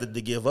Lakers ain't got to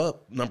give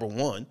up, number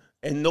one,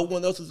 and no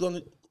one else is going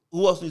to.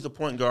 Who else needs a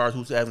point guard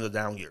who's having a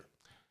down year?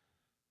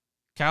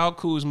 Kyle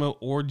Kuzma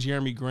or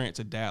Jeremy Grant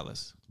to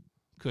Dallas.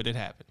 Could it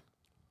happen?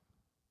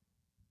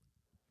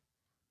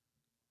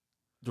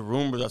 The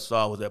rumors I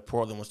saw was that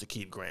Portland wants to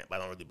keep Grant, but I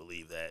don't really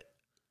believe that.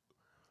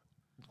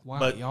 Wow,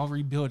 but y'all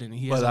rebuilding and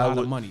he has a lot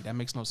of money. That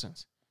makes no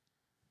sense.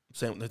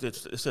 It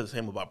says the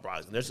same about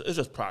Brogdon. It's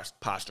just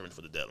posturing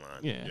for the deadline.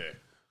 Yeah.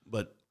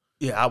 But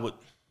yeah, I would.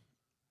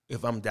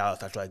 If I'm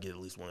Dallas, I try to get at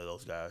least one of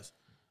those guys.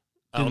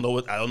 I don't know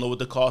what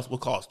the cost will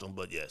cost them,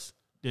 but yes.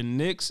 The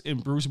Knicks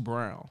and Bruce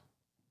Brown.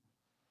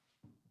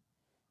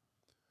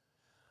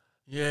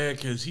 Yeah,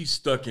 because he's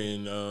stuck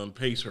in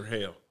Pacer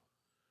hell.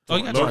 Oh,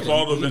 yeah, no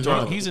fault of his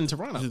own. He's in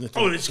Toronto.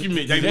 Excuse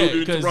me. They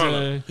moved to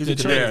Toronto. He's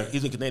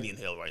in Canadian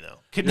hell right now.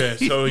 Yeah,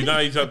 so now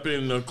he's up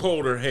in the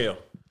colder hell.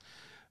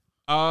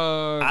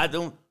 I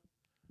don't.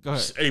 Go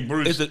ahead. Hey,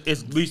 Bruce. At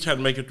least try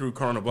to make it through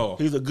Carnival.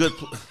 He's a good.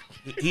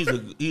 He's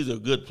a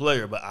good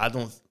player, but I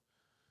don't.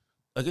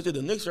 Like I said,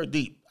 the Knicks are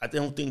deep. I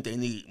don't think they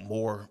need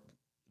more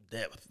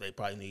depth. They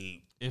probably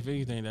need. If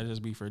anything, that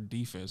just be for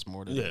defense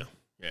more than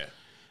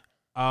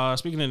yeah.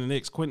 Speaking of the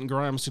Knicks, Quentin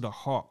Grimes to the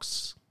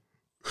Hawks.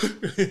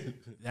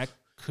 That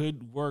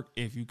could work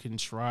if you can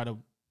try to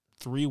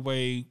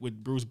three-way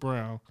with Bruce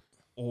Brown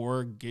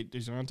or get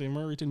DeJounte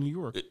Murray to New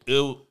York.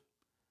 It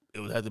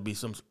would have to be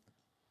some.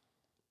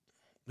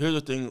 Here's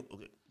the thing.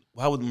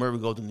 Why would Murray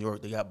go to New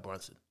York? They got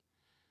Brunson.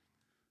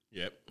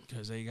 Yep.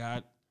 Because they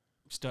got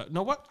stuff.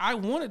 No, what? I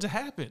want it to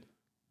happen.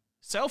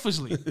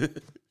 Selfishly.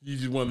 You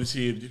just want to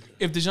see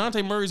if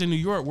DeJounte Murray's in New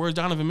York, where's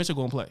Donovan Mitchell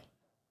going to play?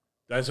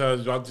 That's what I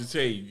was about to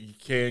say. You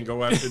can't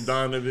go after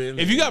Donovan.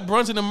 If you got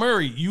Brunson and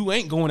Murray, you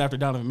ain't going after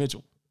Donovan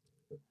Mitchell.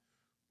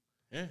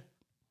 Yeah.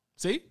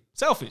 See?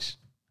 Selfish.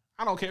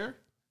 I don't care.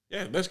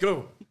 Yeah, let's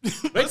go.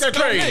 Make that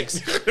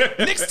trade.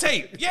 Knicks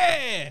tape.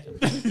 Yeah.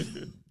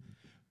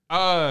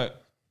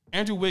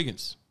 Andrew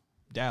Wiggins,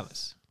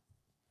 Dallas.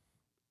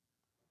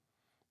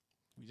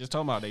 We just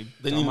talking about they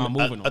They talking need, about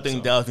moving. I think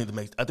so. Dallas needs to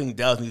make. I think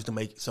Dallas needs to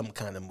make some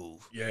kind of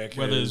move. Yeah,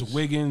 Whether it's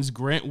Wiggins,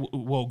 Grant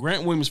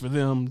Williams for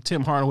them,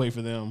 Tim Hardaway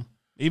for them,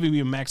 even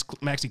be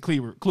Maxi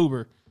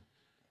Kluber,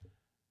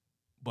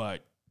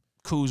 but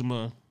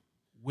Kuzma,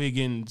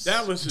 Wiggins,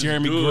 Dallas is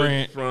Jeremy good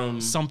Grant,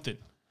 from something.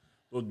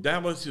 Well,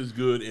 Dallas is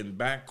good in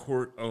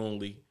backcourt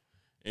only,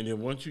 and then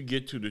once you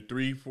get to the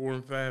 3, 4,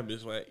 and 5,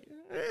 it's like,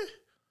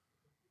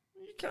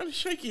 you're kind of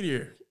shaky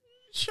there,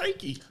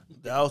 shaky.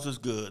 Dallas is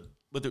good,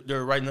 but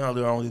they're right now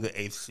they're only the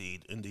 8th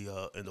seed in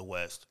the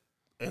West,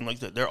 and like I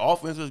said, their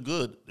offense is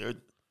good.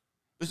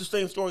 It's the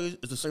same story.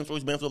 It's the same story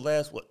it's been for the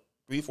last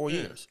 3, 4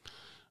 years.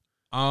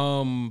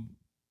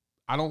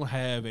 I don't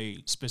have a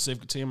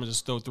specific team. I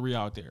just throw 3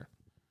 out there.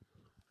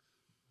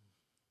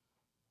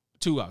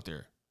 2 out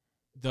there.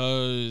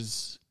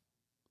 Does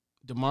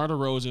DeMar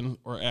DeRozan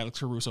or Alex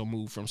Caruso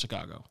move from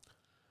Chicago?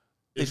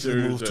 They should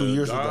have moved 2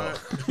 years ago.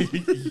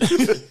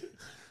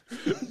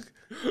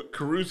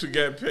 Caruso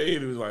got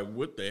paid. It was like,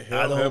 what the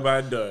hell have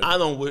I done? I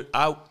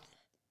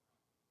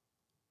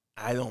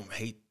don't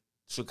hate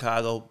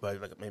Chicago,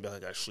 but maybe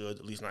I should,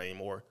 at least not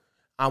anymore.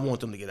 I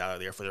want them to get out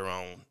of there for their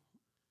own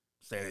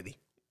sanity.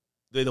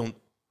 They don't.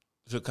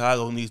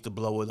 Chicago needs to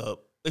blow it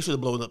up. They should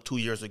have blown it up 2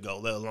 years ago,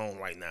 let alone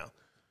right now.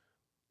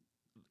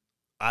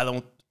 I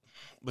don't.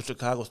 But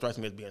Chicago strikes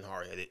me as being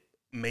hard-headed.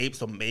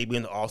 Maybe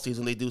in the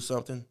offseason they do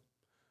something,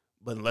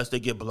 but unless they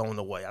get blown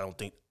away, I don't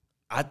think.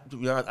 To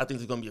be honest, I think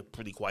it's going to be a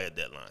pretty quiet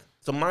deadline.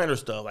 Some minor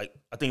stuff, like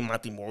I think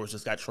Monty Morris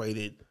just got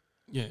traded.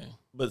 Yeah,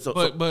 but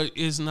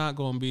it's not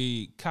going to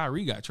be.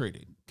 Kyrie got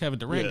traded. Kevin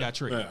Durant got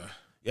traded.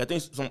 Yeah, I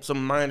think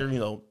some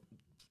minor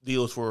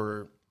deals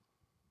for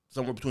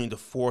somewhere between the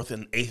 4th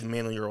and 8th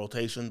man on your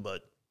rotation,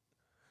 but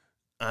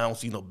I don't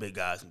see no big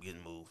guys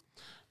getting moved.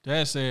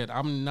 That said,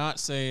 I'm not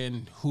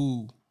saying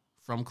who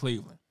from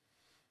Cleveland.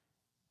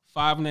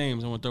 5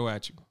 names I'm going to throw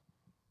at you.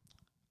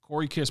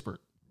 Corey Kispert.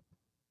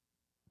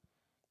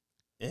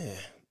 Yeah.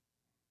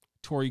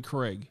 Torrey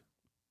Craig.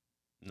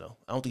 No,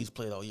 I don't think he's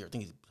played all year. I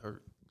think he's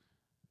hurt.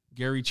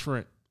 Gary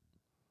Trent.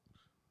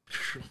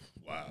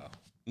 Wow.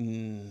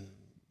 No.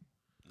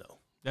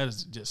 That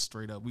is just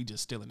straight up. We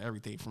just stealing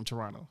everything from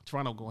Toronto.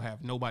 Toronto going to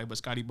have nobody but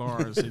Scotty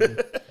Barnes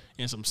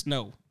and some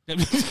snow.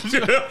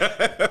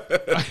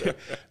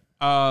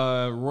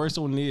 Royce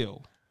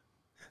O'Neal.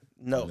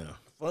 No.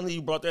 Funny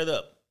you brought that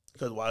up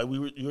because while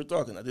you were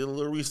talking, I did a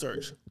little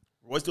research.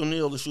 Royce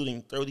O'Neal is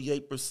shooting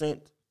 38%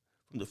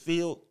 from the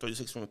field,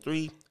 36 from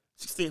 3,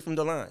 68 from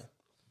the line.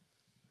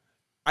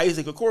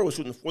 Isaac Okoro was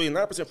shooting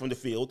 49% from the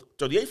field,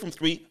 38 from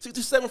 3,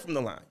 67 from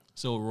the line.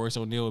 So Royce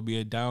O'Neal would be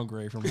a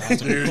downgrade from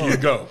There you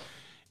go.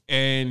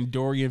 And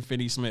Dorian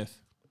Finney-Smith.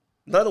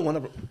 Another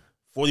one,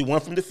 41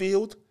 from the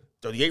field,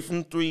 38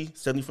 from 3,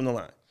 70 from the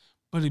line.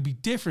 But it'd be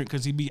different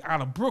because he'd be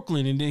out of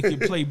Brooklyn and then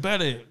could play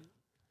better.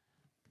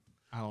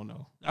 I don't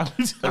know. I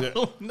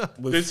don't know.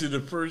 This is the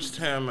first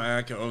time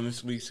I can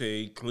honestly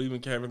say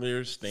Cleveland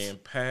Cavaliers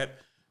stand pat,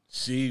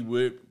 see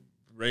what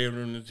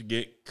Ravens to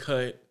get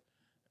cut,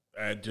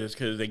 just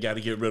because they got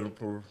to get rid of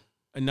him.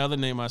 Another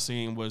name I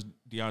seen was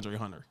DeAndre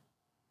Hunter.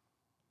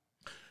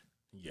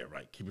 Yeah,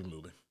 right. Keep it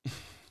moving.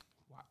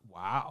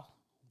 Wow.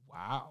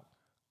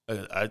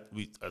 I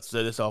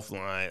said this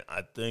offline.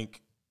 I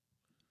think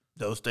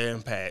they'll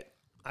stand pat.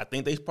 I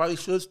think they probably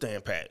should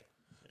stand pat.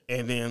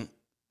 And then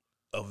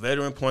a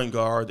veteran point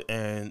guard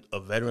and a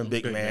veteran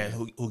big man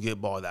who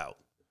get balled out.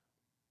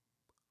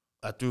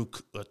 I threw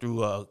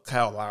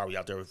Kyle Lowry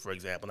out there, for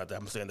example. Not that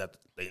I'm saying that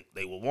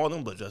they will want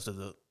him, but just as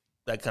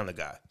that kind of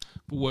guy.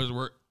 For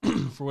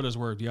what it's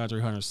worth,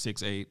 DeAndre Hunter's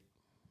 6'8",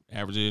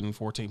 averaging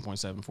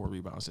 14.74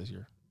 rebounds this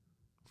year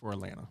for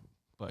Atlanta.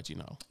 But,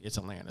 it's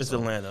Atlanta. It's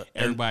Atlanta.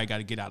 Everybody got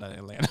to get out of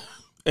Atlanta.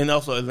 And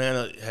also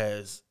Atlanta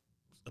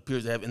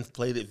appears to have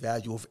inflated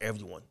value of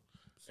everyone.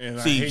 And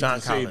See, I hate John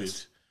to say Collins.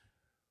 this,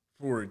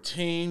 for a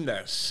team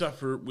that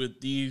suffered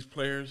with these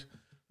players,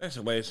 that's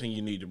the last thing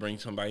you need to bring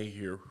somebody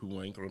here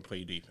who ain't going to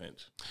play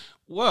defense.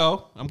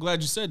 Well, I'm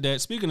glad you said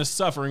that. Speaking of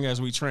suffering as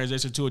we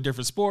transition to a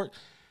different sport,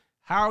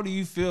 how do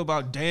you feel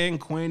about Dan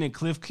Quinn and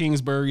Cliff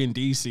Kingsbury in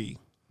D.C.?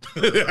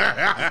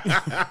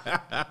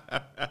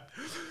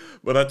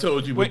 But I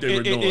told you what they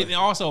were doing. And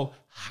also,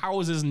 how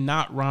is this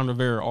not Ron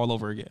Rivera all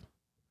over again?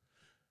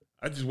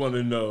 I just want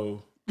to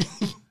know,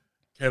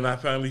 can I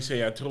finally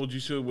say I told you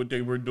so what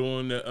they were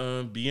doing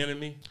to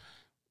Bieniemy?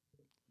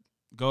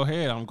 Go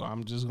ahead.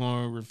 I'm just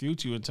going to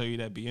refute you and tell you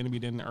that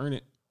Bieniemy didn't earn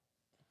it.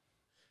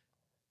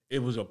 It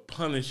was a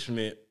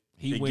punishment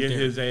He to went get there.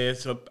 his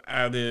ass up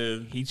out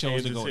of He chose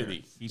Kansas to go City.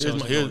 there. He chose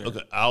to go there.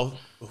 Okay,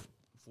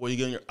 before you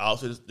get in your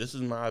out, this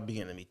is my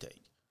Bieniemy take.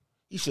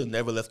 He should have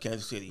never left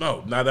Kansas City.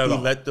 No, not at all.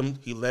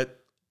 He let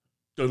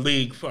The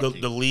league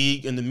fucking. the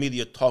league and the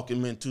media talk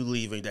him into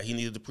leaving, that he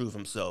needed to prove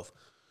himself.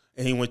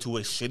 And he went to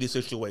a shitty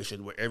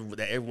situation where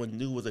everyone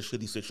knew was a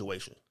shitty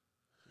situation.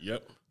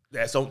 Yep.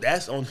 That's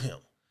on him.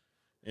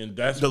 And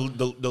that's Has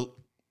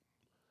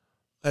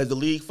the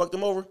league fucked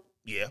him over?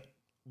 Yeah.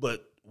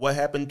 But what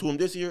happened to him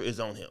this year is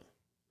on him.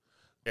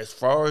 As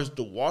far as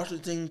the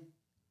Washington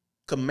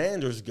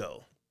Commanders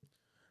go,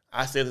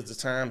 I said at the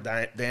time,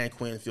 Dan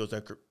Quinn feels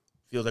like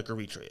a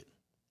retread.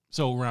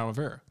 So Ron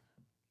Rivera.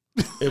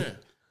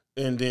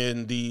 And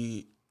then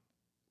the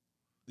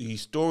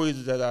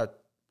stories that I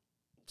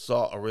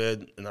saw, I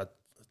read, and I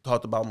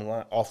talked about them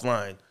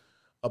offline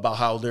about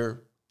how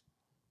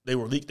they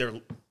were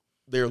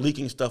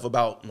leaking stuff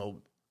about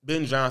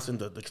Ben Johnson,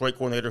 the Detroit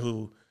coordinator,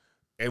 who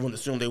everyone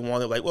assumed they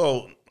wanted. Like,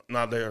 well,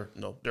 now their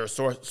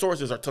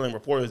sources are telling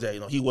reporters that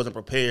he wasn't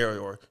prepared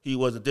or he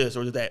wasn't this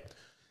or that.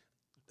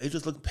 They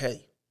just look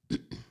petty.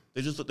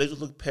 They just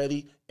look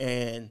petty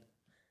and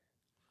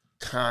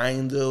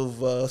kind of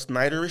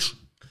Snyderish.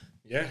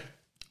 Yeah.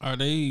 Are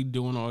they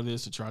doing all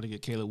this to try to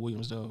get Caleb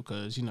Williams though?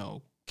 Because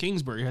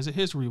Kingsbury has a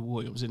history of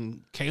Williams,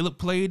 and Caleb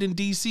played in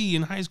D.C.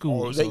 in high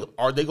school.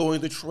 Are they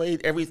going to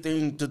trade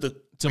everything to the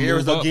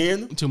Bears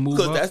again? To move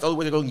because up? That's the only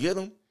way they're going to get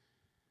them.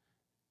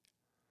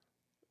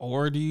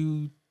 Or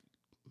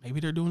maybe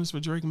they're doing this for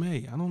Drake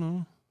May? I don't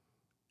know.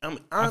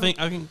 I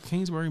think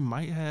Kingsbury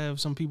might have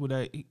some people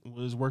that he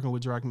was working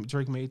with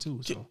Drake May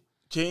too. So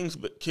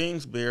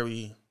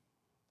Kingsbury.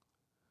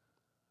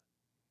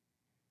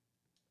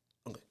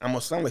 Okay, I'm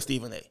gonna sound like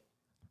Stephen A.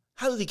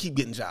 How does he keep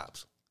getting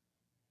jobs?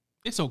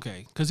 it's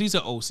okay because he's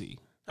an OC.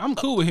 I'm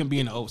cool with him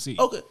being an OC.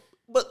 Okay,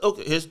 but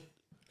his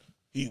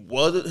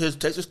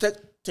Texas Tech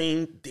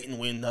team didn't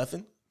win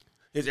nothing.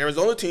 His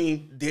Arizona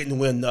team didn't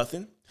win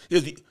nothing.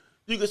 You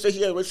could say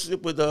he had a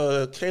relationship with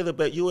Caleb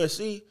at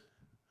USC.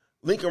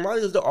 Lincoln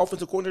Riley is the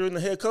offensive coordinator and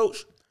the head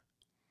coach.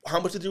 How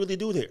much did he really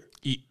do there?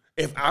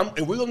 If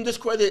we're going to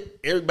discredit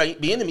everybody,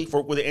 the enemy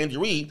with Andy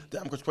Reid,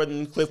 then I'm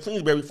discrediting Cliff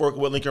Kingsbury for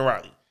with Lincoln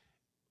Riley.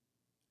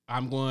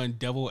 I'm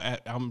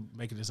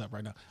making this up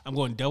right now. I'm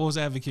going devil's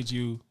advocate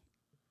you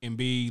and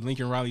be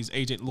Lincoln Riley's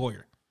agent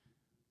lawyer.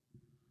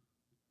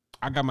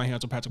 I got my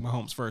hands on Patrick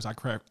Mahomes first.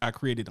 I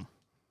created him.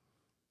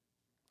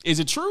 Is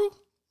it true?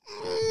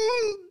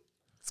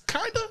 It's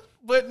kind of,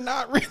 but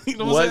not really. You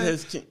know what I'm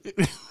saying?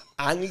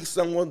 I need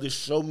someone to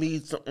show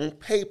me on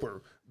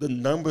paper the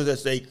numbers that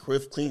say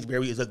Cliff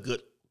Kingsbury is a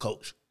good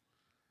coach.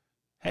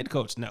 Head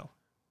coach, no.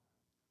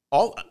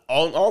 Show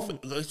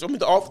me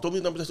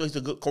the numbers that say he's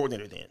a good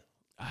coordinator then.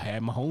 I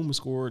had Mahomes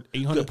scored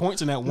 800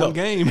 points in that one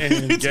game.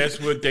 And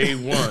guess what they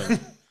won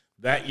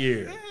that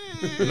year?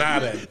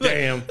 Not a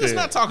damn thing. Let's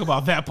not talk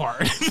about that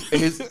part.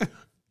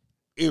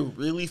 It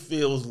really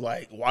feels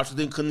like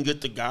Washington couldn't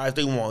get the guys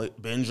they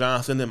wanted, Ben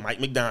Johnson and Mike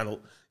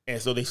McDonald,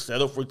 and so they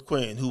settled for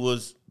Quinn, who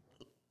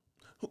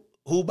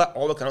by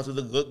all accounts is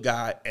a good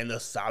guy and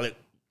a solid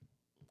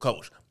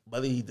coach.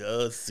 But he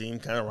does seem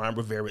kind of Ron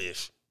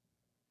Rivera-ish.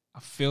 I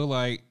feel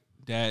like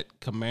that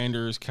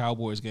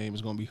Commanders-Cowboys game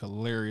is going to be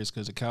hilarious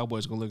because the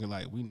Cowboys are going to look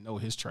like, we know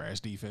his trash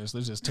defense.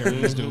 Let's just tear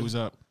these dudes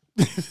up.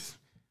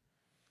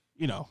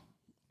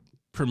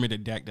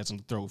 Permitted Dak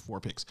doesn't throw 4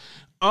 picks.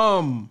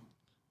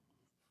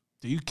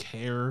 Do you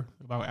care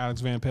about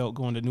Alex Van Pelt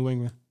going to New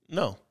England?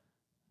 No.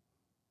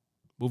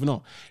 Moving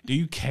on. Do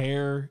you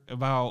care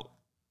about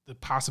the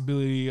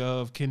possibility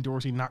of Ken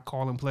Dorsey not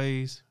calling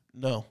plays?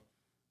 No.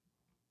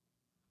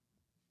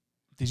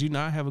 Did you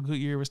not have a good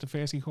year with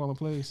Stefanski calling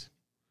plays?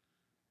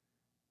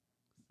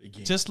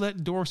 Again. Just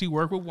let Dorsey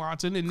work with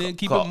Watson and then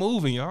keep it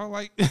moving,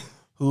 y'all.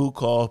 Who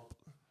called?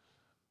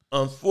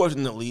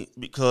 Unfortunately,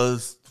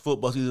 because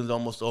football season is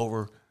almost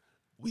over,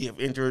 we have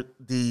entered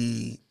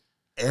the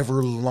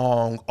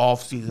ever-long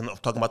offseason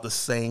of talking about the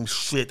same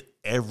shit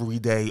every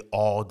day,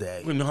 all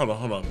day. Wait, no,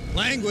 hold on.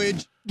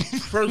 Language.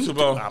 First of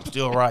all, I'm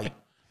still right.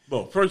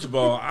 Well, first of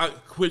all, I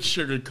quit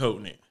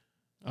sugarcoating it.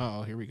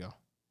 Oh, here we go.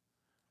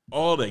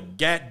 All the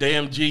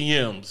goddamn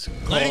GMs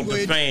called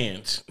the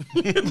fans.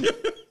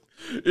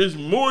 There's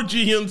more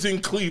GMs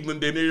in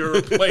Cleveland than there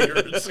are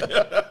players.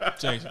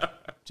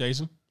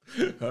 Jason,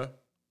 huh?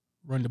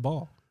 Run the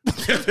ball.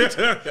 If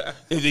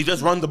they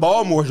just run the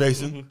ball more,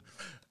 Jason.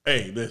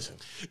 Hey, listen.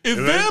 If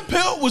Van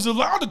Pelt was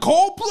allowed to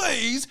call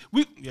plays,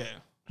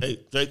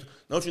 Hey, Jason,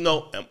 don't you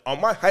know, on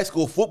my high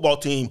school football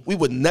team, we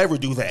would never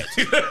do that.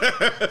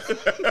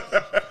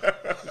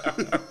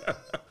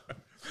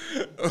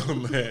 Oh,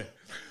 man.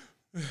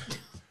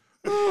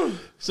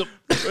 So,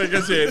 like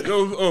I said,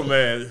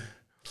 man.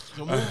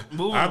 So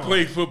I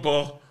played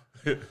football,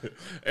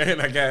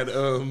 and I got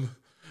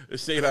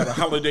stayed out of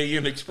Holiday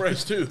Inn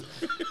Express, too.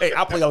 Hey,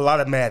 I play a lot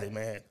of Madden,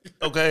 man.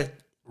 Okay?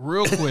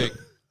 Real quick,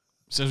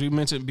 since we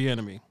mentioned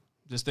Bieniemy,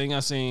 this thing I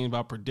seen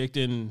about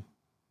predicting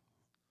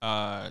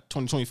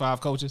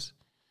 2025 coaches.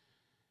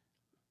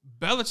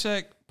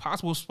 Belichick,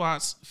 possible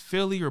spots,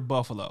 Philly or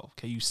Buffalo.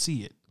 Can you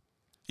see it?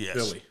 Yes.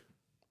 Philly.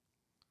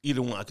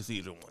 Either one. I can see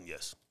either one,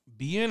 yes.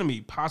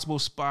 Bieniemy, possible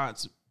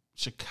spots,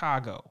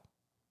 Chicago.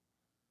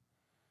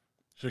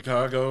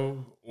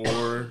 Chicago.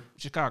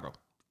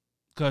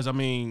 Because,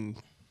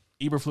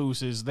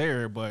 Eberflus is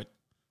there, but...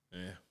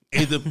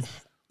 Yeah.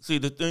 See,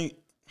 the thing,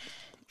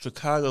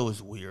 Chicago is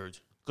weird.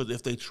 Because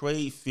if they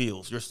trade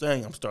Fields, you're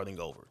saying I'm starting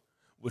over.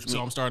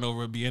 I'm starting over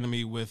with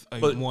Bieniemy with a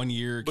 1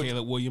 year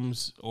Caleb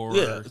Williams or...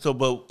 Yeah,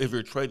 but if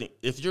you're trading...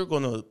 If you're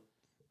going to...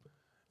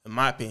 In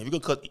my opinion, if you're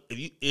going to cut...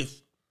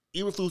 If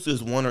Eberflus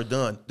is one or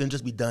done, then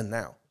just be done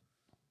now.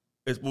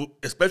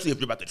 Especially if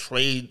you're about to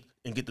trade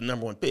and get the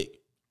number 1 pick,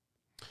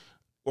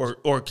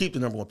 or keep the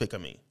number 1 pick. I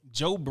mean,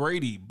 Joe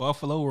Brady,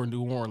 Buffalo or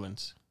New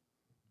Orleans?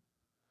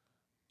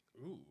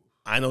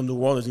 I know New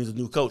Orleans needs a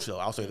new coach, though.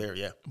 I'll say there,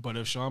 yeah. But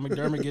if Sean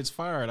McDermott gets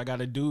fired, I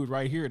got a dude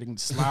right here that can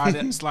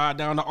slide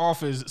down the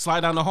office,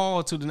 slide down the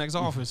hall to the next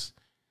office.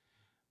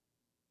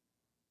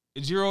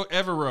 Ejiro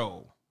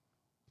Evero,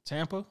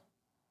 Tampa.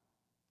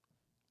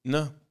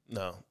 No.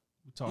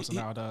 We tossing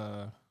out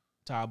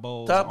Todd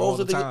Bowles Todd all Bowles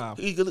the time.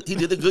 he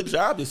did a good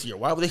job this year.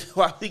 Why would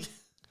they?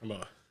 Come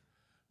on.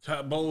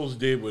 Todd Bowles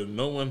did what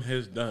no one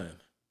has done.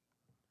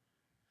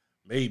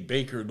 Made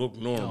Baker look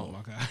normal. Oh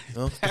my God.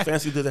 No,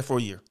 Stefanski did that for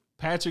a year.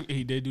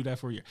 He did do that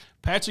for a year.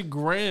 Patrick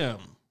Graham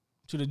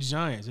to the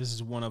Giants. This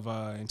is one of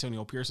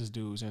Antonio Pierce's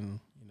dudes in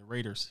the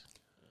Raiders.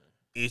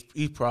 He's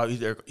going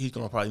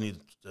to probably need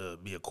to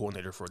be a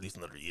coordinator for at least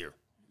another year.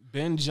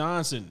 Ben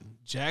Johnson,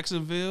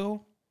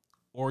 Jacksonville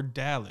or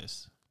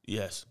Dallas?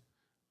 Yes.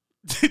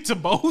 To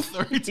both?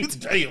 Or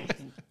Damn.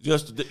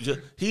 Just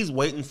he's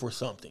waiting for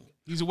something.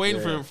 He's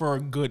waiting for a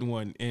good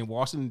one, and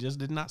Washington just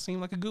did not seem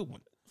like a good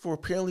one. For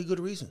apparently good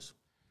reasons.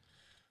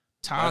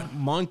 Todd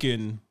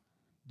Monken,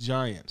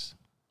 Giants.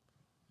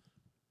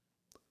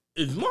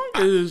 As long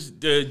as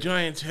the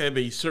Giants have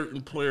a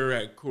certain player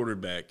at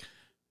quarterback,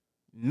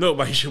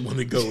 nobody should want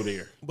to go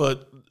there.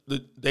 But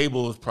the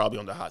Dable is probably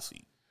on the hot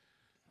seat.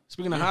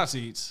 Speaking of hot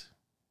seats,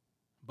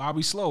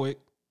 Bobby Slowick,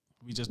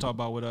 we just talked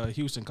about with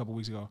Houston a couple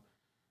weeks ago.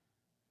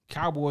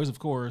 Cowboys, of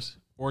course,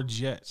 or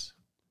Jets.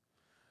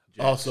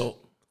 Also,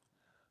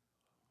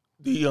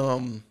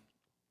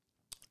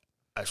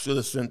 I should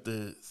have sent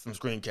some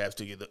screen caps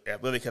to you. The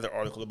Athletic had an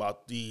article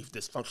about the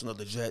dysfunction of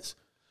the Jets.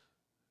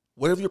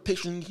 Whatever you're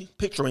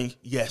picturing,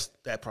 yes,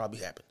 that probably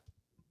happened.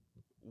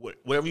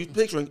 Whatever you're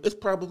picturing, it's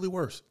probably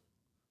worse.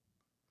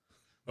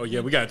 Oh,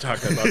 yeah, we got to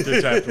talk about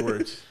this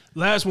afterwards.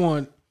 Last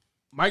one,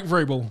 Mike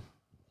Vrabel,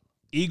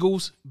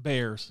 Eagles,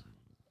 Bears.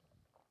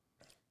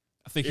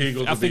 I think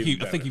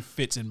he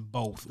fits in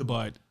both,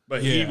 but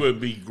he would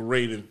be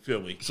great in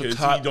Philly because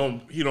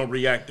he don't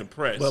react to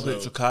press. Well,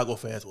 but Chicago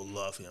fans will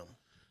love him.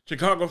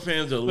 Chicago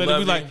fans will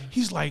love him.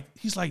 He's like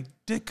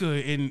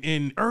Ditka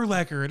and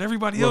Urlacher and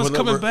everybody else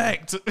coming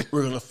back.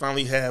 We're gonna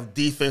finally have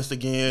defense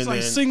again. It's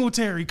like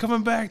Singletary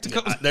coming back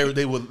to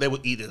they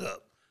would eat it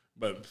up.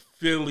 But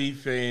Philly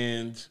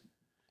fans,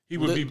 he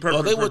would be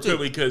perfect for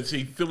Philly because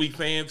Philly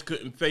fans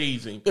couldn't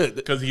phase him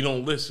because he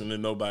don't listen to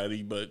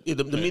nobody. But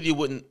the media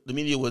wouldn't. The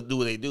media would do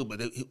what they do,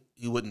 but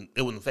he wouldn't.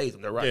 It wouldn't phase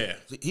him. They're right.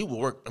 Yeah, he will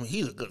work. I mean,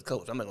 he's a good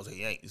coach. I'm not gonna say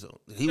he ain't. So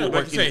he will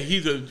like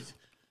work.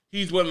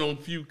 He's one of those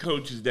few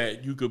coaches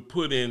that you could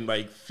put in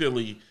like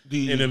Philly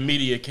and the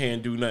media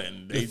can't do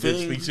nothing. They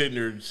just be sitting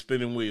there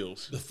spinning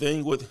wheels. The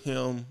thing with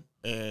him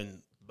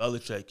and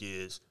Belichick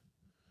is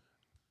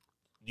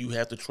you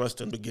have to trust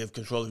him to give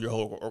control of your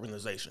whole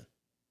organization.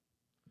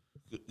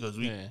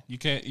 You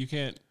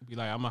can't be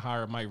like, I'm gonna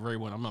hire Mike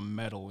Vrabel and I'm gonna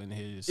meddle in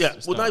his. Yeah,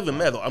 well, not even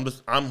meddle.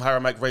 I'm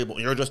hiring Mike Vrabel and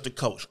you're just the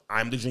coach.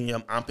 I'm the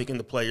GM. I'm picking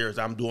the players.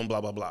 I'm doing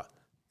blah blah blah.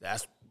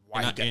 That's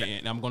why he got that.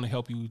 And I'm gonna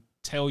help you.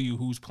 Tell you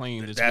who's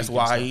playing this. That's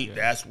why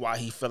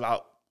he fell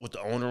out with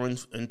the owner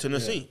in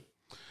Tennessee.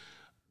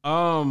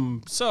 Yeah.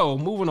 So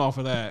moving off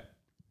of that,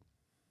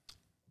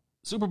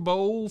 Super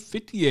Bowl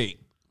 58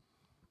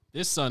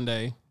 this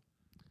Sunday.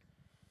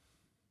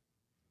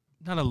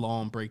 Not a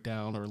long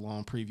breakdown or a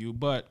long preview,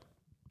 but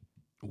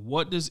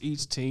what does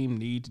each team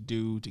need to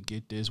do to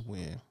get this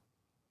win?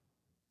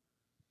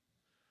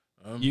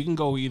 You can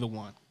go either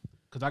one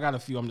because I got a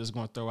few. I'm just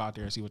going to throw out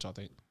there and see what y'all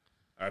think.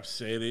 I've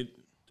said it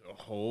the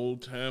whole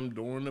time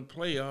during the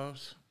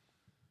playoffs,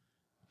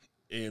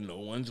 and no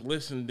one's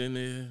listened in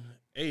the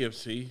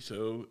AFC,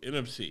 so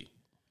NFC.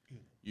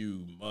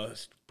 You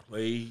must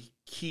play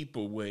keep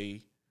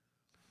away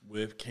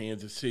with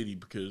Kansas City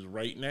because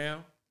right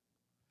now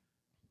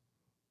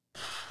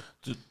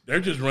they're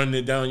just running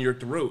it down your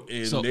throat,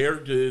 and they're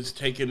just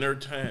taking their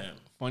time.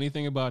 Funny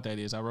thing about that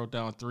is I wrote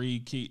down 3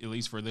 key, at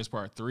least for this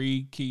part,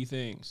 3 key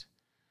things.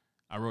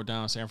 I wrote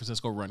down San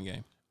Francisco run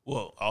game.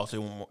 Well, I'll say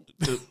one more.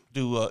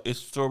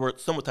 It's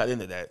somewhat tied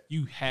into that.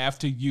 You have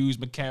to use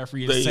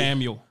McCaffrey and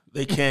Samuel.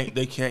 They can't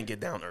get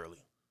down early.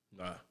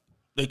 Nah.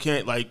 They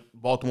can't, like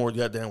Baltimore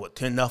got down,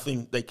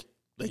 10-0.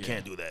 They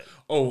can't do that.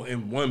 Oh,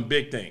 and one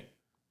big thing.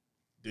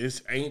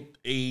 This ain't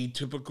a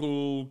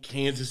typical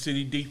Kansas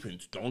City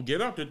defense. Don't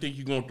get out there think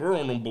you're going to throw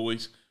on them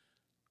boys.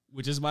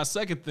 Which is my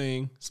second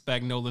thing,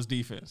 Spagnuolo's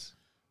defense.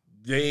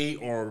 They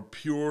are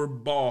pure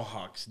ball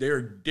hawks.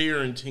 They're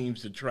daring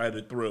teams to try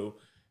to throw.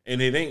 And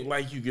it ain't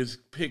like you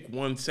just pick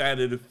one side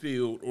of the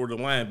field or the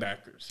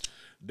linebackers.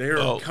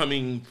 They're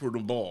coming for the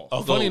ball.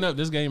 Funny enough,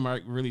 this game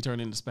might really turn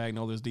into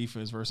Spagnuolo's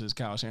defense versus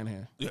Kyle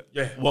Shanahan.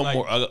 Yeah. One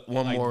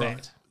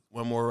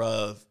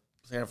more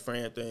San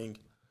Fran thing.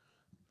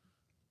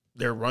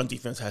 Their run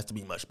defense has to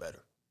be much better.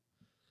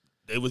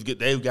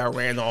 They've got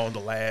ran on the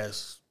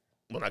last,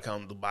 when I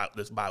count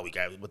this bye week,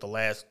 but the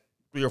last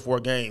 3 or 4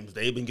 games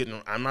they've been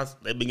getting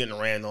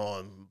ran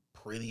on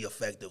pretty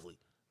effectively.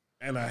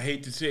 And I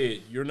hate to say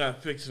it, you're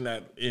not fixing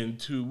that in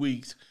 2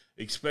 weeks,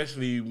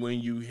 especially when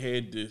you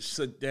had to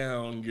sit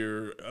down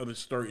your other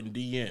starting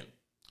DN.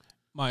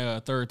 My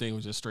third thing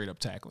was just straight up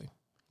tackling.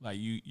 Like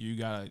you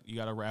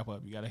gotta wrap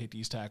up. You gotta hit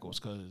these tackles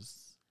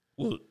because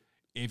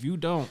if you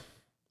don't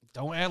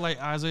act like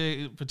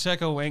Isaiah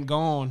Pacheco ain't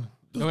gone.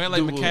 Don't act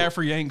like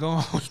McCaffrey ain't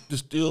gone.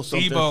 There's still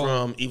something Debo,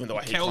 from even though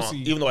I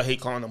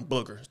hate calling him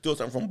Booger. Still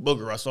something from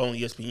Booger I saw on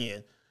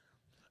ESPN.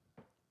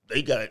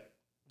 They got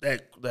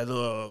that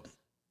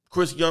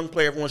Chris Young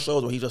play everyone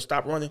shows where he just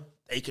stopped running.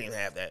 They can't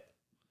have that.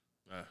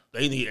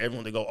 They need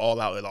everyone to go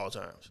all out at all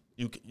times.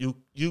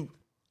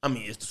 I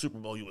mean, it's the Super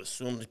Bowl. You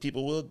assume that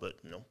people would, but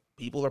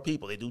people are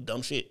people. They do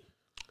dumb shit.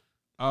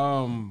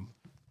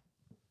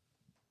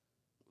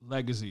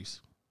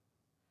 Legacies.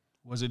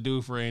 What's it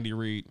do for Andy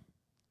Reid?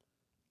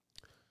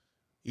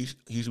 He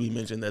should be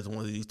mentioned as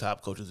one of these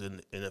top coaches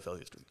in NFL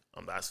history.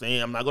 I'm not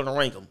saying I'm not going to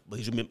rank him, but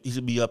he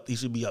should be up. He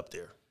should be up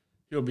there.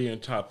 He'll be in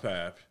top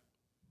 5.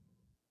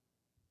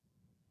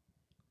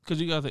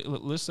 Because you got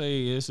let's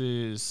say this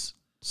is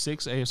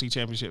 6 AFC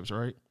championships,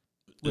 right?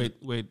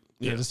 With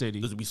Kansas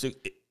City. This would be 6.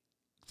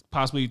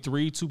 Possibly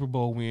 3 Super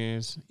Bowl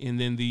wins, and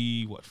then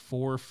the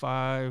 4 or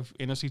 5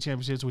 NFC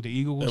championships with the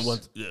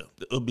Eagles.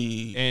 It'll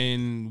be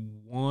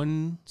and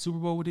 1 Super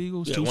Bowl with the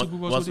Eagles. 2 Super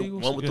Bowls with the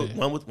Eagles.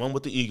 One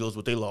with the Eagles,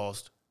 but they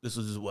lost. This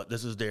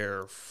is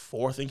their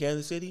 4th in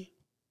Kansas City.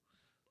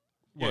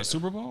 What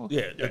Super Bowl?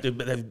 Yeah.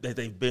 That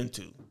they've been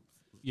to.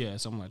 Yeah,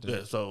 something like that.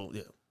 Yeah. So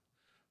yeah.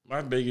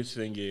 My biggest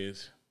thing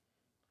is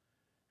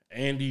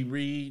Andy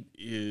Reid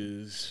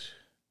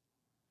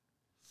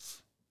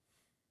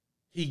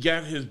he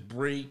got his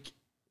break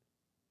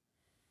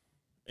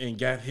and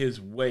got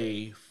his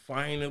way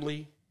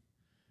finally,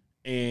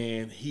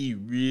 and he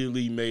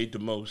really made the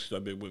most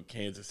of it with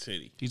Kansas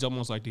City. He's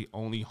almost like the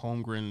only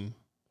homegrown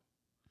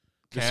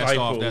cast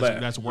off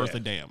that's worth a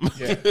damn.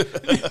 Yeah.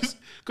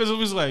 Because it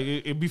was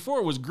like, before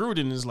it was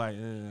Gruden, it's like, I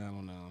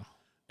don't know.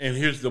 And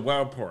here's the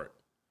wild part.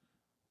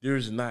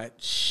 There's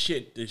not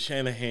shit that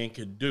Shanahan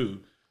could do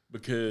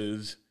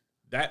because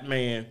that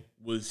man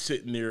was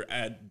sitting there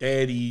at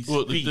daddy's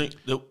feet.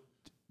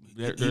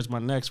 There's my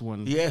next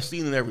one. He has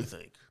seen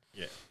everything.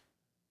 Yeah.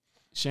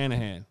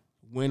 Shanahan,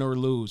 win or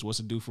lose, what's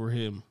it do for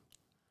him?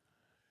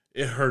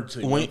 It hurts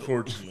him,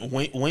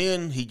 unfortunately.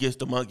 When he gets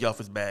the monkey off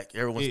his back,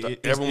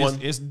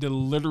 it's the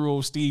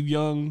literal Steve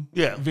Young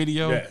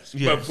video. Yes,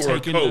 but for a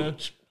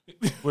coach,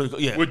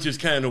 which is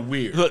kind of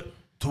weird. Look,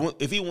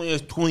 if he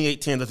wins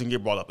 28-10, doesn't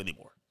get brought up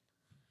anymore.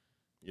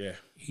 Yeah.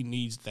 He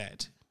needs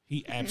that.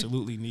 He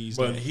absolutely needs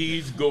that. But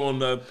he's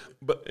going up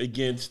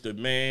against the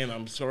man.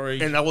 I'm sorry.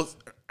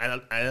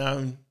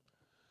 And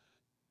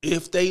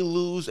if they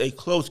lose a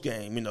close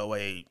game,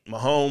 a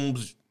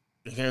Mahomes,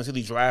 Kansas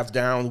City drives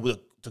down with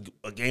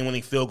a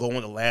game-winning field goal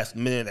in the last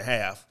minute and a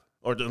half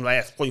or the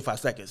last 45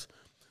 seconds,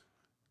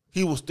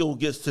 he will still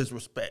get his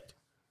respect.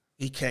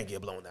 He can't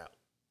get blown out.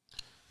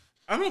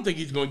 I don't think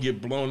he's going to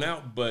get blown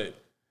out, but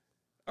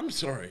I'm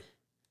sorry.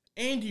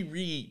 Andy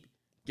Reid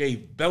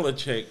gave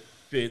Belichick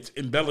fits,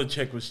 and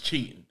Belichick was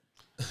cheating.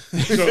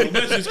 So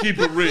let's just keep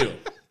it real.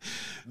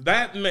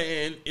 That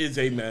man is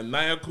a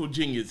maniacal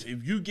genius.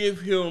 If you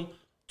give him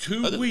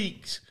 2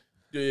 weeks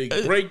to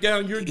break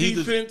down your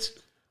defense,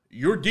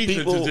 your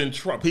defense is in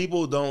trouble.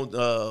 People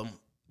don't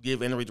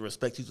give Andy Reid the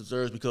respect he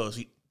deserves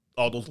because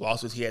all those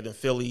losses he had in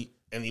Philly,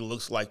 and he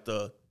looks like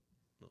the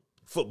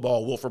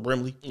football Wilford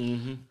Brimley.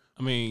 Mm-hmm.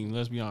 I mean,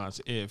 let's be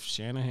honest. If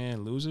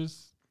Shanahan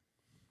loses,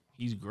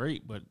 he's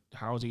great, but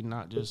how is he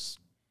not just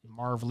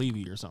Marv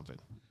Levy or something?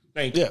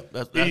 Thank you.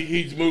 Yeah,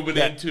 he's moving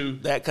into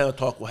that kind of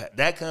talk.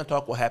 That kind of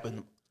talk will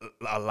happen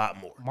a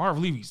lot more. Marv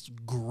Levy's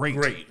great,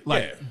 great.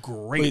 But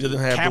he doesn't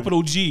have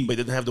capital G. But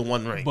he doesn't have the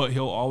one ring. But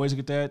he'll always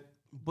get that.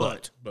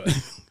 But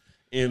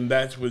and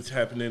that's what's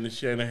happening to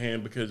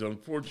Shanahan because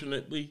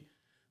unfortunately,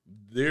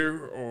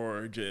 there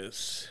are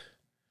just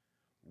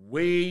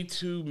way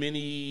too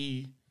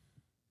many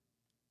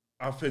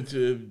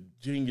offensive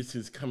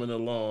geniuses coming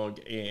along,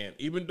 and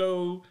even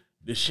though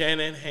the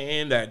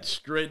Shanahan, that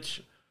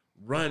stretch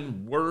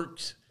run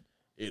works,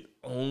 it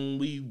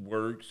only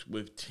works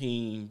with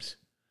teams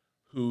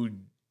who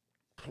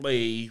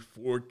play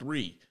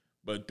 4-3.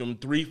 But them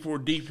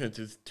 3-4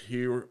 defenses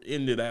tear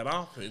into that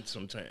offense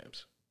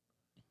sometimes.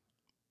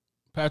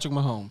 Patrick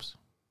Mahomes,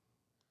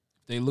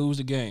 if they lose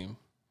the game,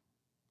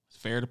 it's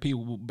fair to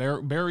people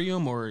bury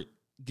him or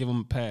give him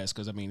a pass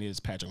because, I mean, it is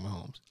Patrick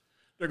Mahomes.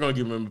 They're going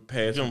to give him a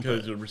pass because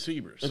of the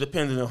receivers. It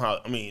depends on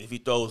how, if he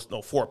throws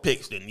 4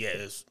 picks, then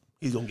he's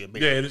going to get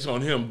big. Yeah, it's on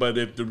him. But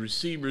if the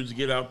receivers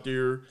get out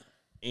there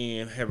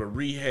and have a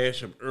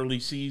rehash of early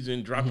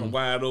season, dropping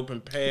wide open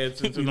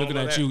passes, and looking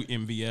all at that. you,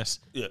 MVS.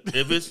 Yeah,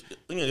 if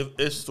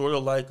it's sort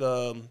of like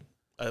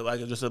I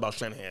just said about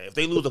Shanahan. If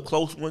they lose a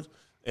close one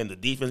and the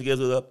defense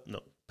gives it up,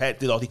 no, Pat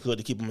did all he could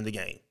to keep him in the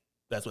game.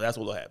 That's what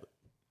will happen.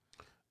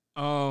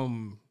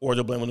 Or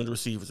they'll blame one of the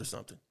receivers or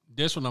something.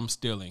 This one I'm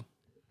stealing.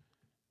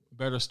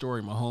 Better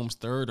story: Mahomes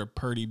third or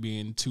Purdy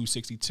being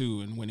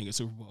 262 and winning a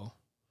Super Bowl?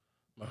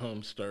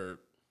 Mahomes third.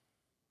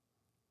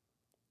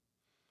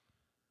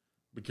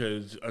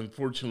 because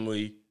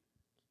unfortunately,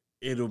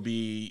 it'll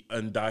be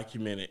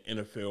undocumented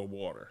NFL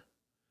water.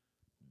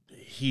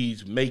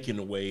 He's making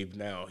a wave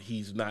now.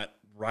 He's not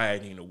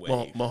riding a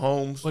wave.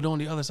 Mahomes. But on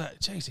the other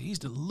side, Chase, he's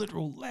the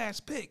literal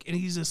last pick, and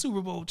he's a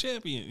Super Bowl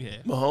champion.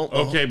 Yeah.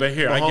 Okay, but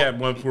here, I got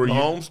one for you.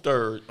 Mahomes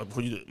third.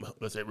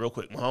 Let's say real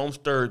quick. Mahomes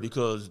third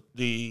because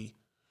you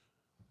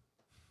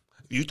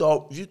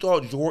thought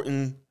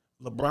Jordan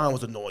LeBron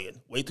was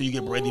annoying. Wait till you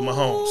get Brady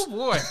Mahomes. Oh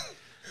boy,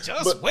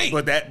 wait.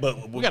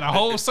 But we got a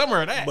whole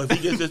summer of that. But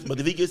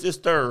if he gets his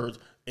third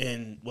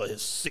in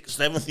his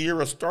seventh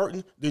year of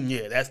starting, then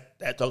yeah, that's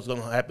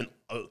going to happen.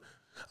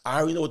 I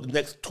already know what the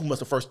next 2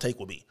 months of First Take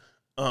will be.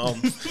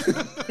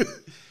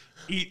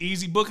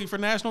 Easy booking for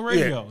national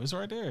radio. Yeah. It's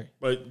right there.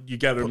 But you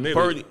got to admit,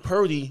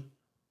 Purdy.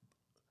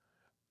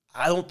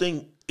 I don't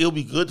think it'll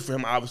be good for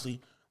him,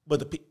 obviously. But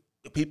the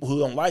people who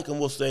don't like him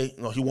will say,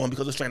 he won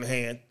because of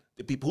Shanahan.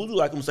 The people who do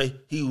like him say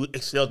he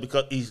excels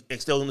because he's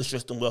excelled in the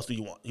system. What else do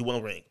you want? He won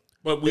a ring.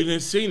 But we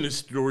didn't see this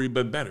story,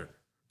 but better.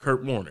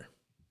 Kurt Warner,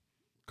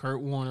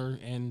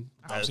 and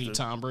obviously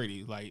Tom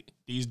Brady. Like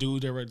these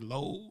dudes that were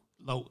low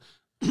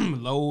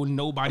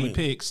nobody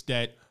picks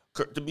that.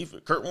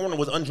 Kurt Warner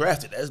was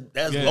undrafted.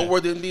 That's lower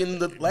than being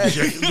the last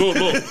year.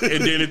 Look.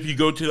 And then if you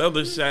go to the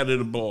other side of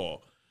the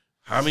ball,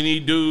 how many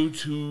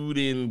dudes who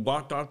then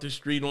walked off the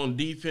street on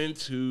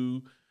defense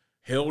who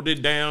held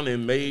it down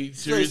and made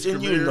serious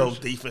careers? You know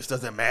defense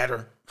doesn't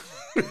matter.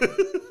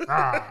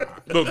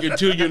 Look,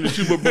 until you're in the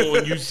Super Bowl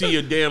and you see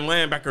a damn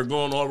linebacker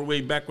going all the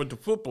way back with the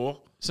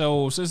football.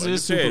 So since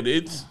this is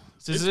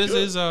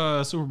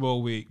Super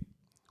Bowl week,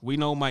 we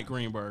know Mike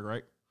Greenberg,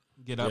 right?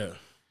 Get up. Yeah.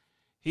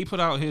 He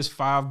put out his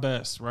 5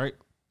 best, right?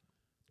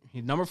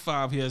 Number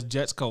 5, he has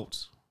Jets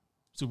Colts,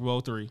 Super Bowl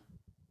 3.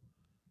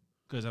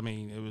 Because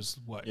it was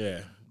what?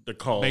 Yeah, the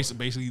call.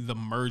 Basically the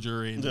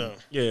merger and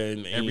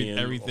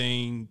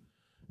everything.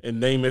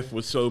 And Namath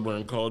was sober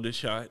and called the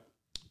shot.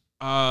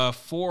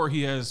 4,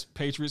 he has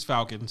Patriots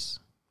Falcons,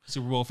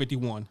 Super Bowl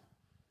 51.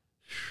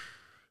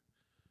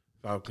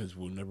 Falcons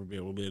will never be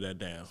able to live that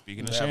down.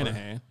 Speaking of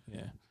Shanahan,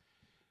 yeah.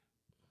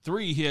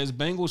 3, he has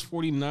Bengals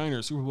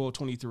 49ers, Super Bowl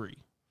 23.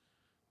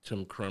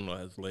 Tim Crumble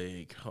has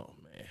leg. Oh,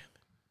 man.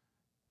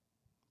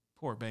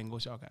 Poor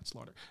Bengals. Y'all got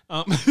slaughtered.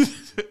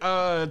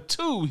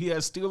 2, he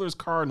has Steelers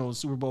Cardinals,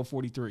 Super Bowl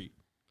 43.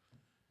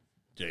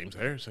 James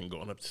Harrison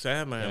going up the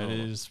sideline. That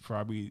is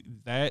probably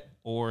that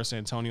or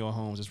Santonio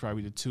Holmes is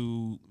probably the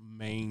 2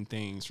 main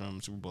things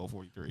from Super Bowl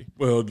 43.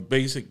 Well, the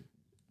basic.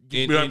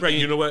 You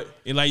know what?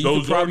 And like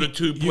those are the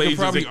 2 plays. You can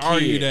probably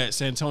argue that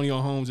Santonio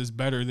Holmes is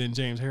better than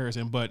James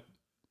Harrison, but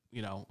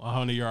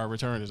 100-yard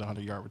return is a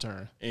 100-yard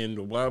return. And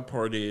the wild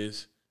part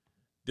is,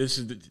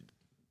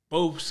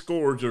 both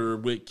scores are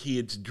what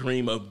kids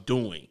dream of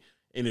doing,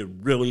 and it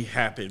really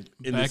happened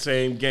in the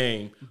same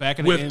game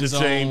with the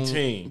same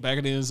team. Back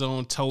in the end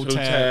zone, toe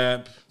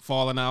tap,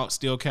 falling out,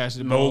 still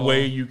catching the ball. No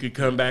way you could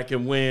come back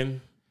and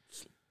win.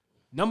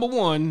 Number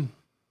 1,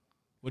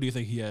 what do you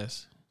think he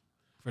has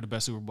for the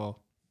best Super Bowl?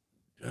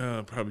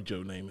 Probably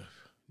Joe Namath.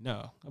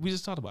 No, we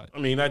just talked about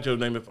it. Not Joe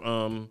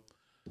Namath.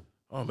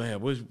 Oh man,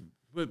 what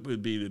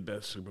would be the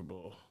best Super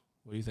Bowl?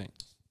 What do you think?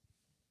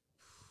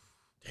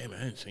 Damn, I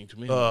didn't seen too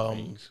many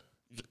things.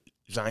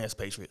 Giants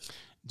Patriots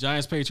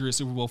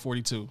Super Bowl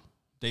 42.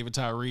 David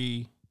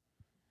Tyree,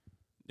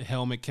 the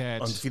helmet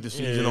catch, undefeated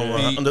season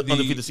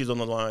undefeated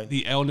season on the line.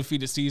 The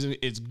undefeated season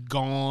is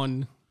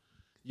gone.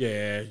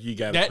 Yeah, you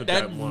got to put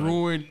that one. That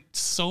ruined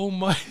so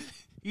much.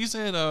 He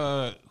said,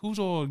 "Who's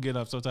all get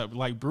up?" Sometimes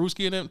like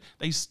Brewski and them,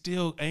 they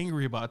still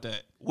angry about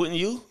that. Wouldn't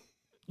you?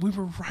 We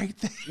were right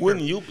there.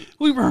 Wouldn't you be?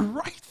 We were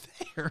right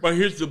there. But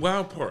here's the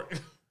wild part.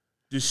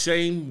 The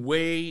same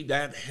way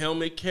that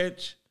helmet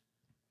catch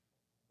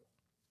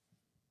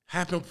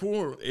happened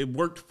for him, it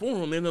worked for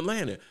him in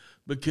Atlanta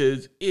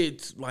because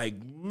it's like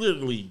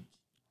literally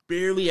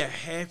barely a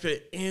half an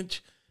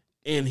inch,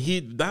 and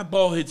that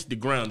ball hits the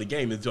ground. The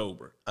game is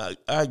over.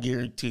 I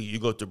guarantee you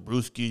go to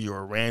Brewski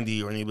or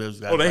Randy or anybody else.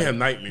 They have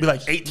nightmares. Be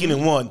like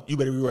 18-1. You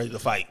better be ready to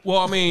fight.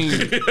 Well,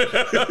 Randy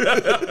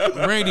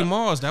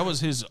Moss, that was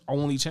his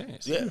only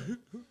chance. Yeah.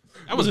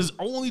 That was his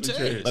only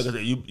chance. Like I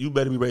said, you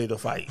better be ready to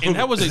fight. And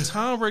that was a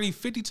Tom Brady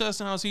 50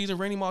 touchdown season.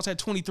 Randy Moss had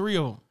 23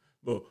 of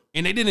them.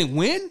 And they didn't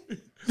win?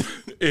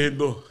 And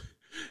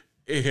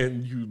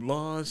you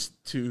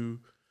lost to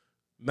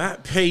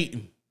Matt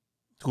Payton.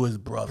 To his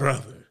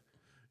brother.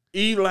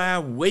 Eli,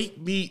 wake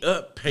me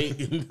up,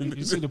 Payton.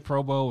 You see the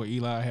Pro Bowl where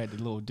Eli had the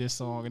little diss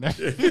song and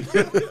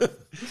everything?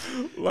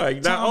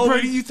 Like, Tom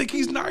Brady, you think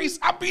he's nice?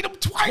 I beat him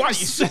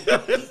twice.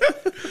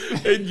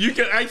 And you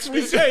can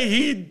actually say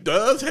he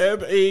does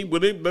have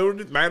when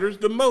it matters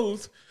the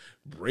most.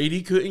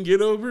 Brady couldn't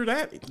get over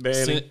that,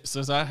 man.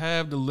 Since I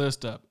have the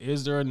list up,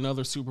 is there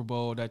another Super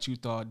Bowl that you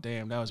thought,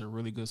 damn, that was a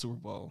really good Super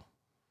Bowl?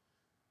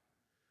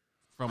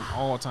 From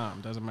all time.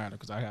 Doesn't matter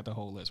because I have the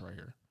whole list right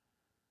here.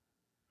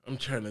 I'm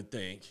trying to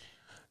think.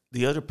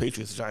 The other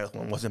Patriots Giants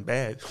one wasn't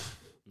bad.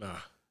 Nah.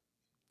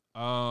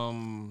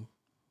 The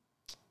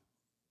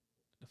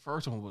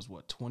first one was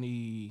what,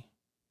 20?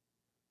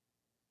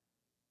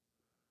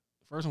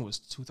 The First one was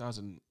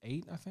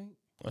 2008, I think.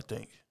 I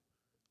think.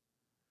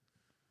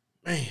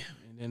 Man,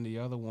 And then the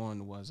other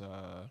one was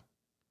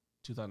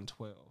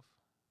 2012.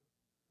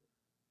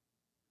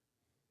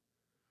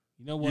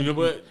 You know what? You know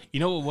what? You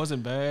know what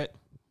wasn't bad?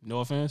 No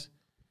offense.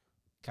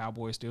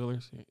 Cowboys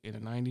Steelers in the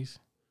 90s.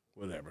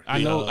 Whatever. I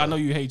know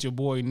you hate your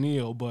boy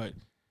Neil, but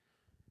We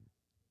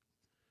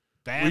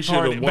bad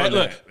should've part won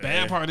that, bad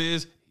man. part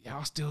is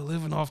y'all still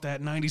living off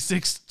that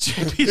 96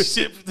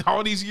 championship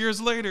all these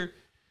years later.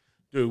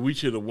 Dude, we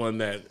should have won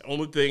that.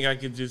 Only thing I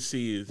can just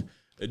see is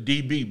a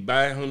DB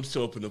by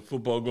himself and the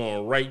football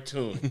going right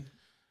to him.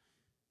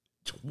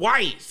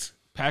 Twice.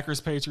 Packers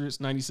Patriots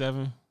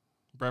 97.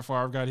 Brett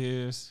Favre got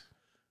his.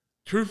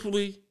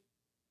 Truthfully,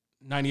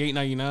 98,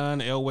 99.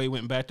 Elway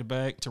went back to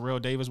back. Terrell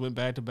Davis went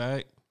back to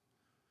back.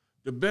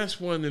 the best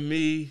one to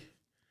me,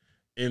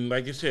 and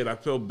like I said, I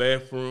felt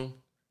bad for him.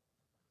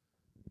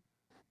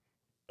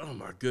 Oh,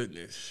 my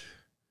goodness.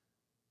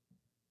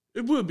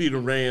 It would be the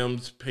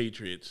Rams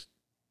Patriots,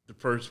 the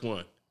first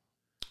one.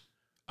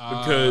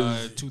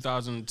 Because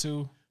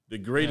 2002. the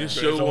greatest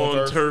Yeah. show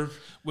on turf.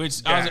 Which,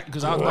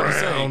 because I was about to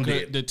say,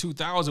 grounded. the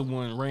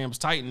 2001 Rams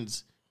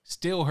Titans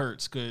still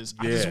hurts because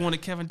I just Yeah.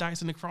 wanted Kevin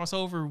Dyson to cross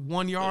over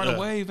 1 yard Yeah.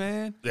 away,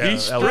 man. Yeah, He that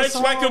was- stretched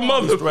like a he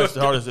stretched the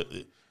motherfucker. hardest.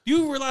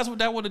 You realize what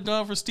that would have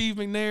done for Steve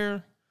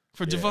McNair,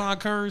 for Javon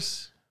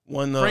Curse,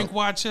 One Frank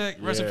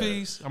Wycheck, rest in Yeah.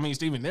 peace. I mean,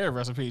 Steve McNair,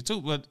 rest in peace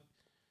too, but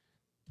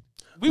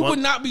we One- would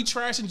not be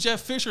trashing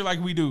Jeff Fisher like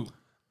we do.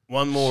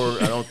 one more.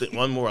 I don't think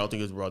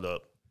is brought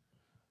up.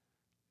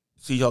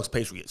 Seahawks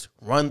Patriots.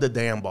 Run the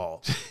damn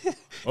ball.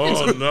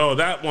 Oh, no,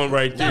 that one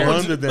right there.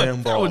 Run the damn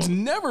That ball. was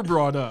never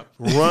brought up.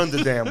 Run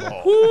the damn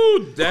ball.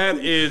 Woo, that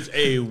is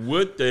a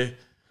what the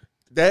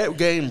That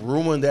game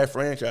ruined that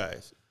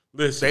franchise.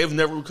 listen. They've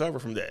never recovered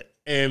from that.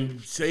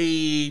 And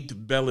saved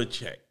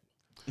Belichick.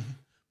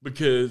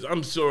 Because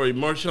I'm sorry,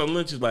 Marshawn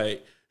Lynch is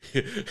like,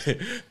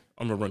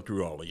 I'm gonna run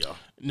through all of y'all.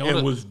 No, and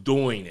that- was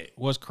doing it.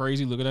 What's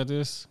crazy looking at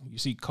this? You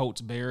see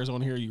Colts Bears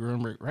on here. You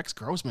remember Rex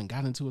Grossman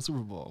got into a Super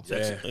Bowl.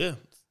 Yeah.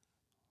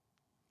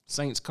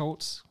 Saints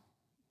Colts.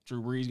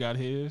 Drew Brees got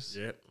his.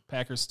 Yep.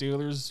 Packers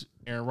Steelers.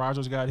 Aaron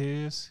Rodgers got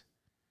his.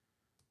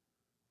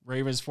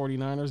 Ravens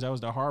 49ers. That was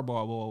the Harbaugh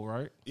Bowl,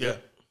 right? Yeah.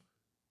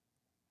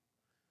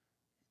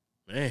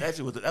 Man.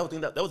 Actually,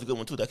 that was a good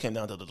one too. That came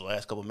down to the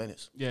last couple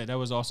minutes. Yeah, that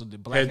was also the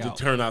Had blackout.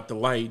 to turn out the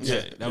lights.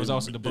 Yeah, that was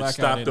also the It blackout.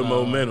 stopped the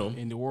momentum.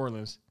 in New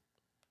Orleans.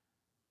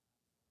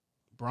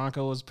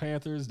 Broncos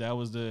Panthers. That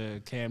was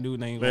the Cam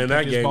Newton ain't Man, gonna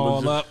that pick this game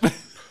ball was up.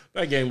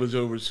 That game was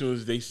over as soon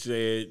as they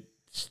said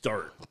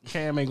start.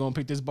 Cam ain't gonna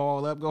pick this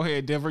ball up. Go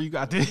ahead, Denver. You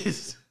got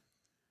this.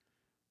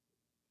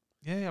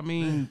 Yeah, I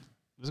mean,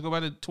 let's go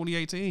back to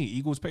 2018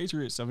 Eagles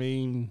Patriots. I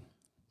mean,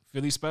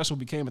 Philly special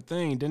became a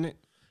thing, didn't it?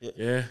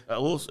 Yeah. I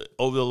will say,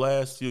 over the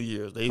last few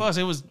years, Plus,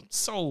 it was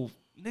so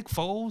Nick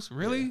Foles,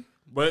 really?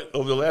 But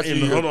over the last few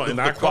and years, hold on, and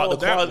I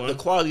called that one. the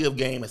quality of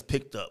game has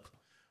picked up.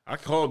 I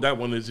called that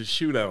one as a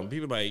shootout. And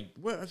people like,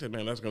 what? I said,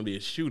 man, that's going to be a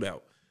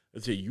shootout. I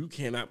said, you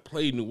cannot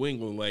play New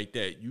England like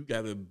that. You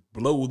got to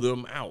blow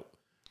them out.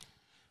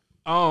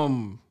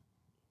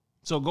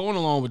 So going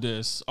along with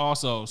this,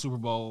 also Super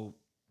Bowl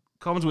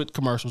comes with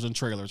commercials and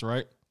trailers,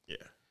 right? Yeah.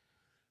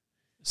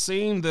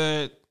 Seeing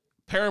that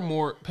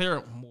Paramount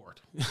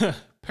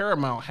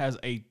has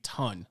a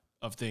ton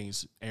of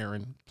things,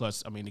 Aaron.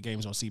 Plus, I mean, the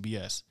game's on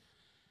CBS.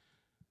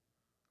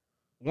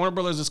 Warner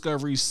Brothers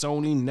Discovery,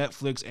 Sony,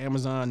 Netflix,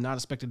 Amazon, not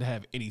expected to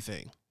have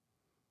anything.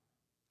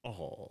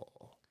 Oh.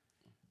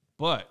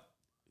 But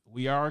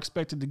we are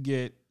expected to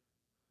get,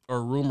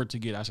 or rumored to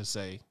get, I should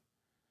say,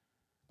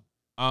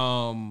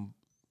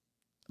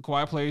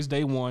 Quiet Place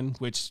Day 1,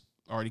 which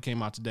already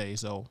came out today,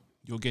 so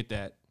you'll get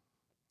that.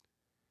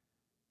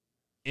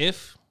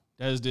 If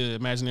that is the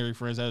imaginary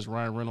friends, that is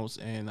Ryan Reynolds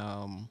and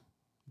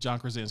John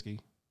Krasinski,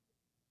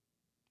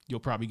 you'll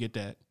probably get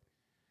that.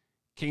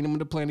 Kingdom of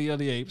the Planet of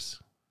the Apes,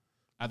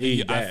 I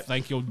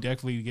think you'll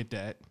definitely get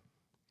that.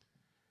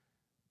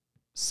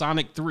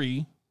 Sonic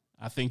 3,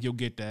 I think you'll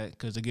get that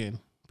because again,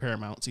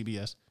 Paramount,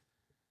 CBS.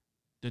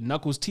 The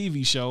Knuckles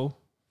TV show,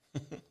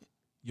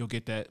 you'll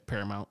get that,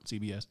 Paramount,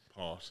 CBS.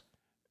 Pause.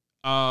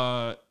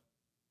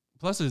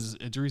 Plus is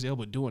Idris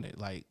Elba doing it.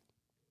 Like,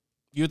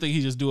 you would think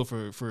he just do it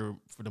for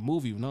the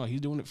movie. No,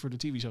 he's doing it for the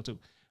TV show too.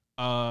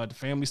 The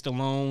Family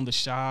Stallone, The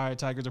Shy,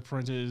 Tiger's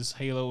Apprentice,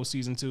 Halo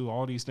Season 2,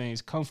 all these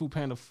things. Kung Fu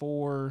Panda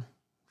 4,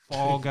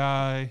 Fall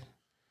Guy.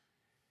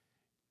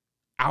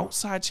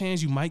 Outside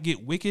chance you might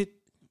get Wicked,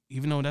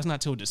 even though that's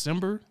not till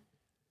December.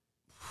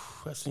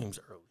 That seems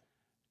early.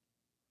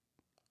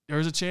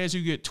 There's a chance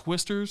you get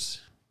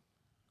Twisters,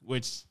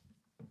 which,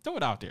 throw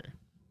it out there.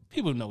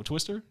 People know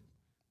Twister.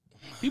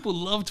 People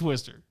love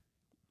Twister.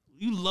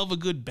 You love a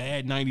good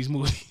bad 90s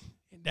movie.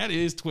 And that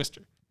is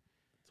Twister.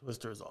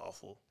 Twister is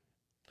awful.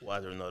 Why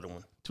is there another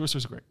one?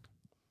 Twister's great.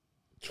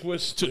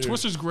 Twister.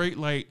 Twister's great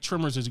like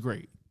Tremors is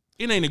great.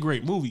 It ain't a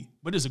great movie,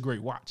 but it's a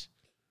great watch.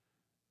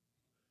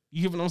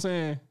 You get what I'm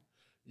saying?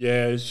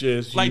 Yeah, it's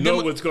just, Like you know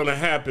what's going to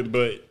happen,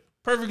 but.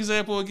 Perfect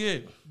example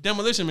again.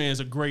 Demolition Man is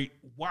a great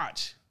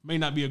watch. May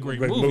not be a great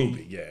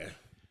movie. Yeah.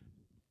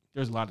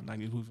 There's a lot of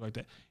 90s movies like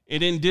that.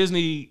 And then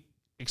Disney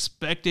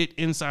expected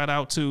Inside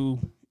Out 2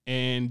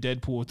 and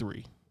Deadpool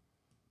 3.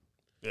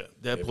 Yeah,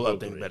 Deadpool, I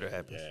think better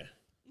happens. Yeah.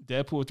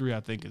 Deadpool 3, I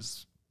think,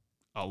 is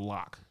a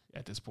lock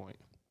at this point.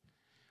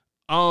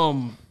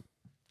 And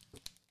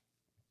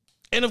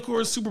of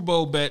course, Super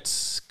Bowl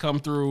bets come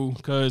through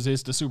because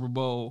it's the Super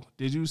Bowl.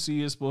 Did you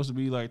see it's supposed to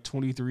be like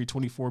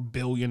 $23-24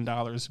 billion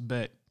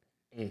bet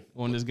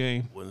on this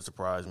game? Wouldn't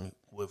surprise me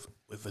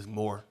if it's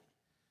more.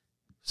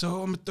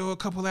 So I'm gonna throw a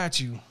couple at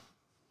you.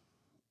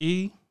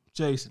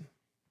 Jason.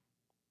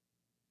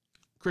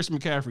 Christian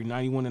McCaffrey,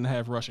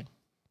 91.5 rushing.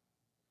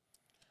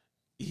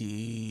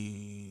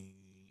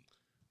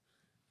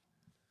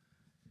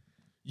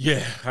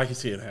 Yeah, I can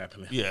see it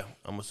happening. Yeah,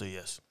 I'm gonna say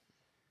yes.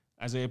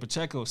 Isaiah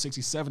Pacheco,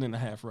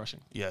 67.5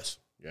 rushing. Yes.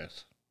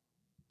 Yes.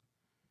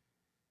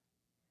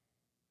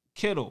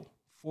 Kittle,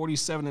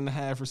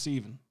 47.5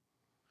 receiving.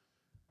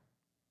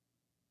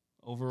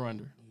 Over or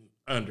under?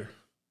 Under.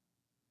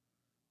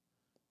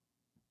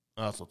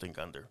 I also think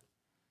under.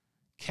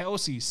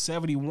 Kelsey,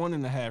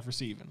 71.5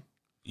 receiving.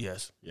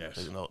 Yes. Yes.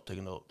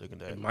 Taking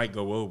that. It might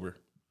go over.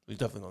 He's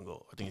definitely gonna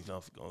go. I think he's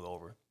gonna go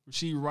over.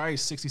 Rasheed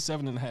Rice,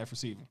 67.5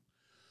 receiving.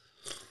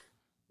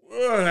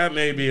 Well, that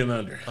may be an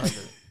under. Under.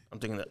 I'm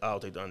thinking that I'll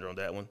take the under on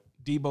that one.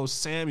 Debo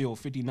Samuel,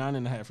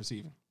 59.5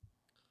 receiving.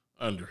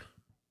 Under.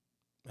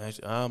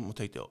 Actually, I'm gonna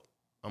take the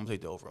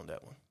over on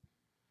that one.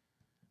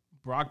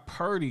 Brock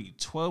Purdy,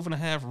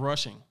 12.5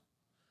 rushing.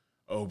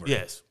 Over.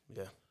 Yes.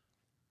 Yeah.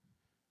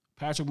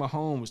 Patrick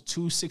Mahomes,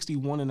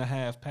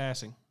 261.5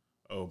 passing.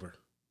 Over.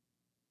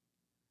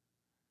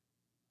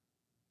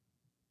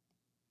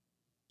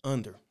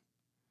 Under.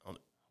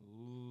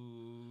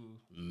 Ooh.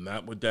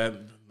 Not with that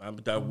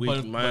weak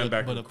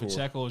linebacker But if core.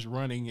 Pacheco is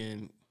running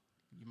and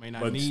you may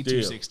not But need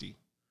still. 260.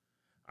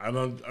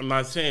 I'm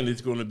not saying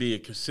it's going to be a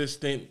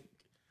consistent.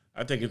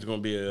 I think it's going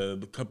to be a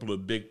couple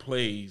of big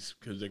plays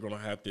because they're going to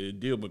have to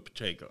deal with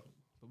Pacheco.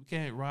 But we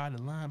can't ride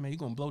the line, man. You're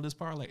going to blow this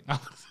parlay.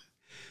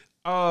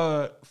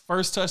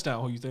 First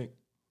touchdown, who you think?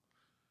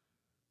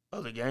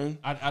 Other game.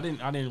 I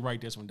didn't write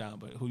this one down,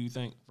 but who do you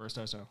think? First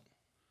touchdown.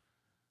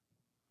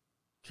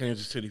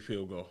 Kansas City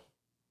field goal.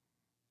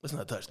 That's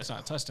not a touchdown. That's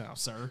not a touchdown,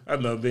 sir. I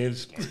know being a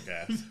smart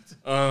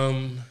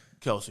guy.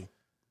 Kelsey.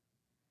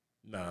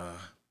 Nah,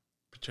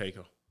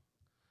 Pacheco.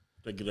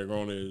 Think they're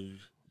going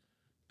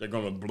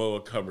to blow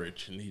a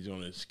coverage and he's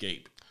going to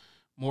escape.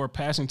 More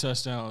passing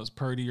touchdowns,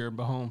 Purdy or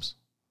Mahomes?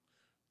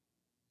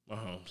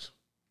 Mahomes.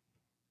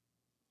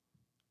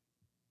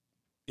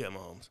 Yeah,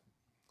 Mahomes.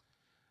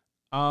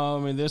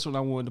 And this one I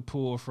wanted to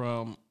pull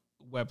from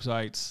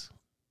websites.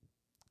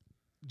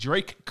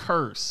 Drake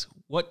curse.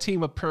 What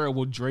team apparel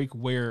will Drake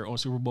wear on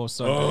Super Bowl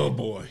Sunday? Oh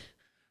boy,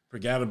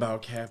 forgot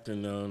about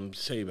Captain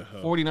Saber.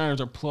 49ers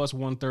are plus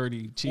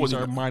 130. Chiefs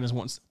are minus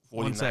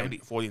 170.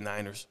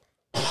 49ers.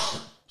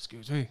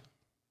 Excuse me.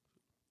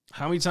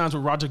 How many times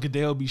will Roger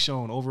Goodell be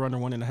shown? Over, under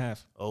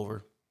 1.5?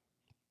 Over.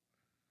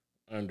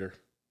 Under.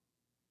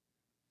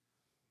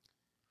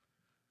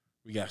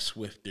 We got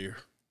Swift there.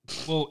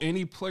 Will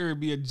any player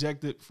be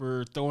ejected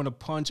for throwing a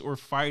punch or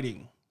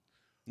fighting?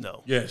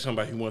 No. Yeah,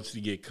 somebody who wants to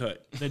get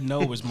cut. The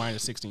no is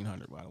minus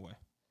 1,600, by the way.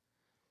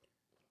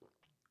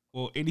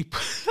 Will any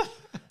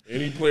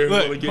player who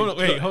want to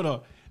get cut. hold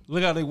on.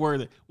 Look how they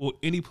word it. Will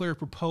any player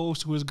propose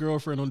to his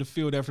girlfriend on the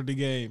field after the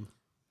game?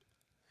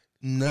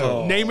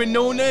 No. Naming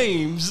no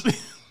names.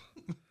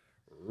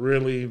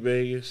 Really,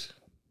 Vegas?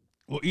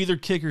 Will either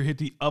kicker hit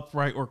the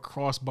upright or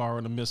crossbar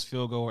on a missed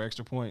field goal or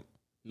extra point?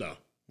 No.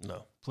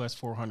 No. Plus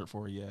 400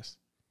 for a yes.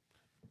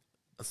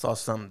 I saw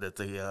something that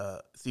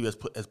the CBS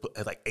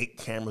has like 8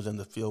 cameras in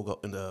the field goal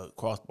in the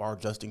crossbar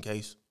just in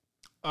case.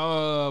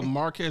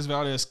 Marquez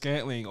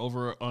Valdez-Scantling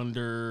over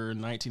under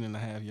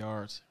 19.5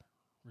 yards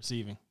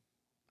receiving.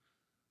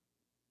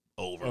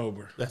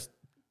 Over. That's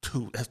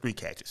 3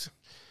 catches.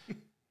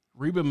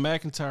 Reba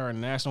McEntire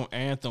national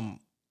anthem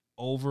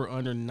over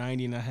under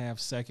 90.5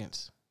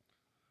 seconds.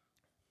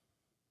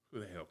 Who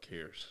the hell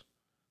cares?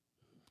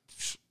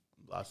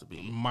 Lots of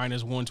people.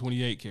 Minus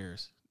 128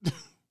 cares.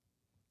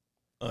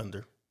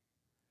 Under.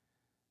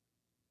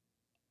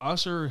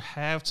 Usher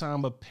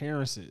halftime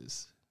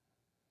appearances.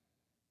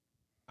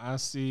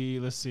 Let's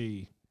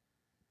see.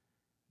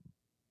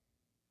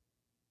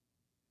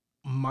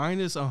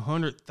 Minus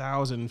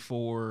 100,000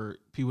 for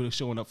people that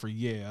showing up for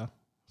Yeah.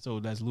 So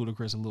that's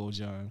Ludacris and Lil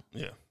Jon.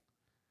 Yeah.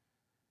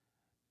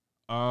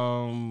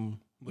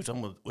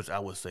 Which I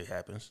would say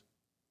happens.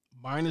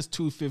 Minus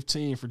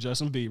 215 for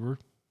Justin Bieber.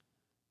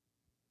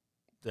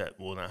 That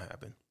will not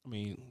happen. I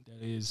mean,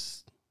 that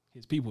is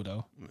his people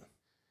though. Yeah.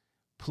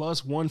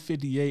 Plus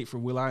 158 for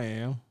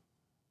will.i.am.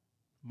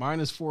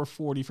 Minus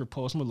 440 for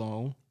Post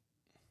Malone.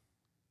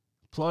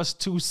 Plus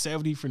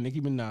 270 for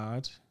Nicki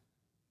Minaj.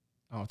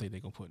 I don't think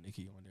they're going to put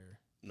Nicki on there.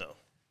 No.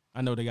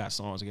 I know they got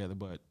songs together,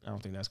 but I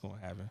don't think that's going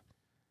to happen.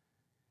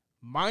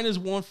 Minus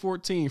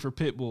 114 for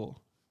Pitbull.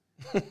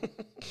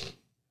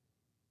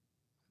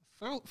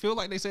 Feel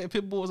like they said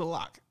Pitbull is a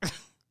lock.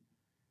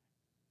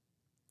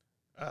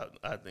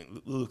 I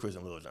think Ludacris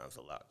and Lil Jon's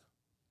a lock.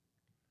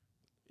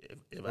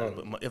 If I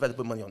had to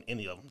put money on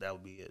any of them, that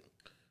would be it.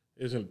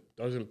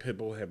 Doesn't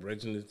Pitbull have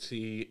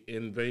residency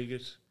in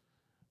Vegas?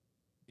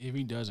 If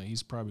he doesn't,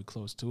 he's probably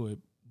close to it.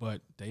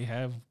 But they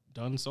have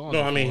done songs.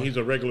 No, I mean before. he's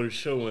a regular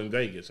show in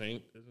Vegas, isn't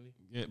he?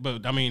 Yeah,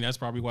 but I mean that's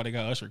probably why they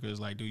got Usher because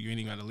like, dude, you ain't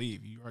even got to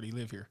leave. You already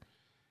live here.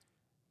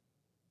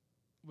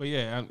 But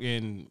yeah,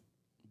 and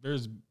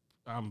there's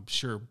I'm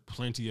sure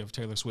plenty of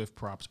Taylor Swift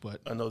props,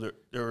 but I know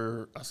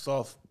I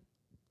saw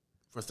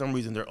for some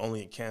reason they're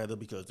only in Canada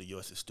because the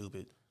U.S. is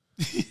stupid.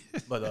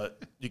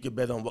 But you can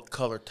bet on what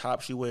color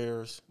top she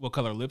wears, what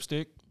color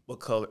lipstick, what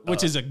color,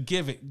 which is a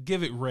give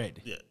it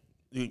red. yeah.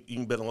 You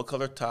can bet on what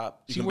color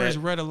top. She wears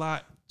red a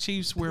lot.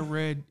 Chiefs wear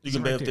red. You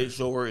can bet if they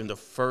show her in the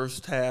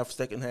first half,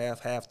 second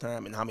half,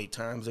 halftime, and how many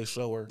times they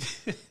show her.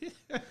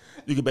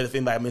 You can bet if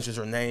anybody mentions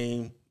her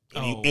name,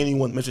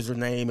 anyone mentions her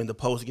name in the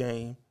post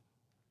game.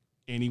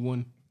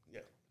 Anyone?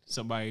 Yeah.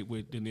 Somebody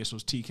with the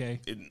initials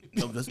TK?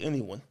 No, just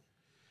anyone.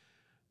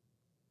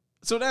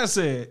 So that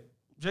said,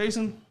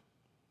 Jason,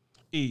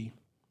 E.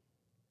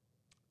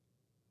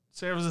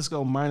 San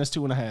Francisco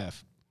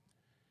 -2.5.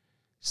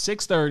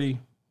 6:30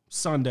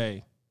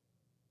 Sunday.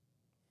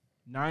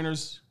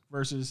 Niners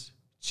versus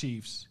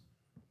Chiefs.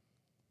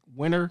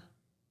 Winner,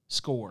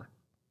 score.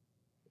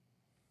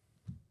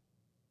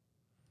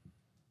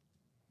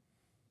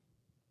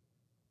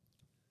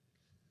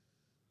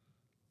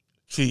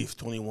 Chiefs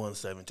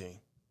 21-17.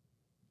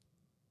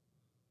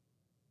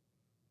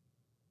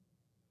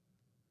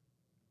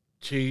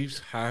 Chiefs,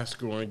 high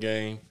scoring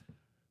game,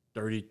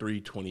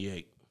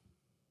 33-28.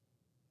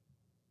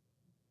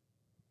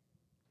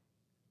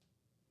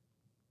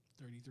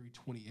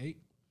 33-28.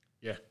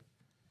 Yeah.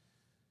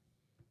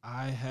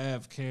 I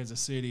have Kansas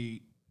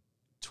City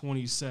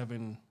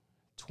 27-20.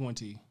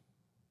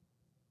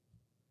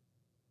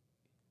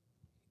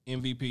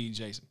 MVP,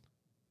 Jason.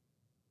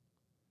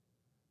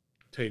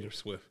 Taylor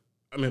Swift.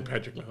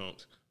 Patrick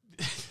Mahomes.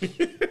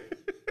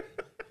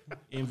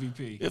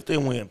 MVP. If they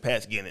win,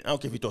 Pat's getting it. I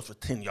don't care if he throws for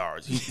 10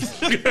 yards.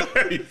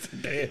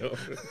 Damn.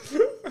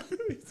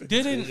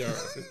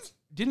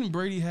 Didn't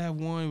Brady have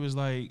one? It was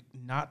like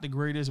not the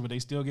greatest, but they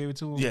still gave it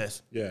to him.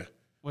 Yes. Yeah.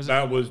 Was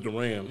that was the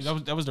Rams.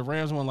 That was the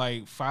Rams one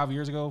like 4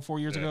 years ago,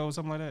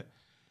 something like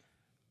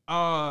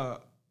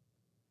that.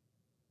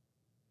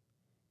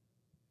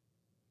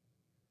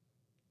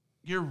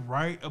 You're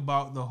right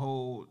about the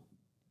whole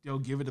they'll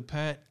give it to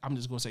Pat. I'm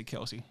just gonna say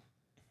Kelsey.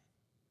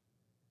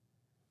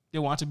 They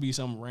want to be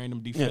some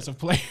random defensive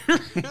player.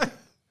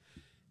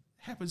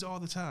 Happens all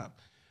the time.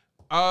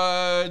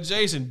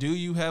 Jason, do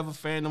you have a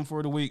fandom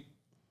for the week?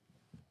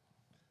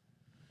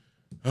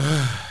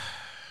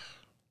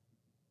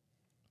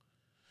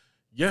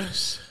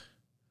 Yes.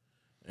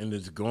 And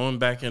it's going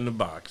back into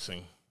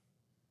boxing.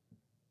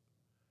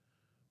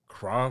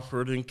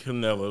 Crawford and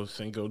Canelo,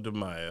 Cinco de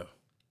Mayo.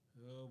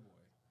 Oh, boy.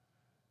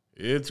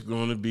 It's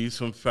going to be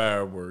some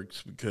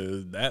fireworks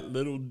because that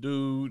little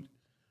dude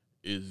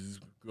is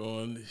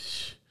going to...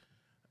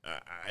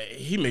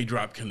 he may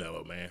drop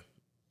Canelo, man.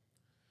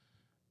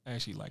 I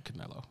actually like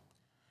Canelo.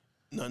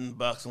 Nothing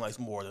boxing likes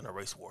more than a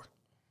race war.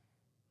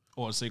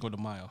 Or Cinco de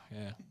Mayo,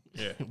 yeah.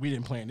 Yeah. We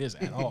didn't plan this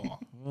at all.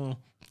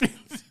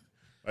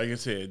 Like I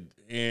said,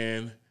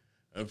 and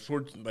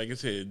unfortunately, like I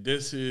said,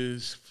 this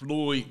is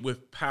Floyd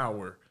with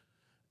power.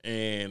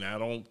 And I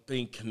don't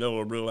think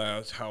Canelo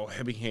realized how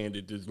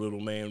heavy-handed this little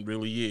man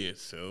really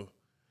is. So,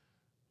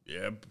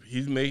 yeah,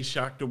 he may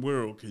shock the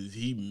world because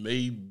he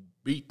may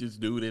beat this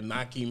dude and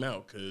knock him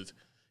out because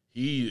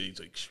he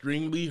is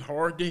extremely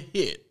hard to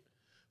hit,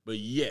 but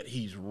yet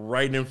he's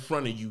right in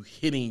front of you,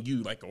 hitting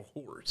you like a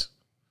horse.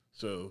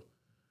 So,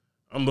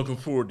 I'm looking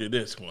forward to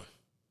this one.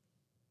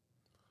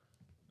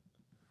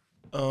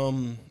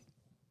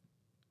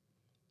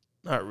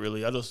 Not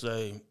really. I'll just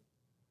say,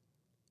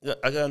 yeah,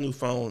 I got a new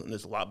phone and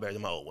it's a lot better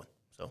than my old one.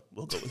 So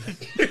we'll go with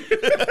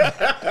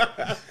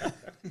that.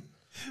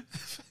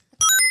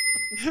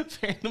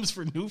 Fandoms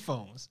for new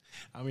phones.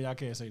 I mean, I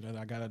can't say that.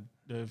 I got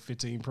the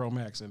 15 Pro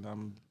Max and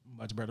I'm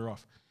much better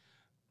off.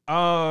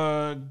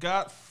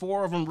 Got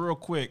 4 of them real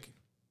quick.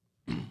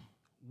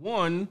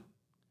 One,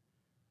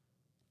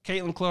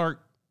 Caitlin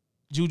Clark,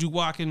 Juju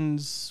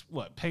Watkins,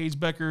 Paige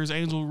Beckers,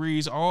 Angel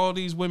Reese, all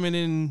these women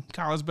in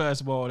college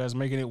basketball that's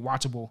making it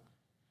watchable.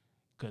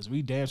 Because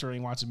we damn sure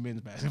ain't watching men's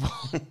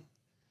basketball.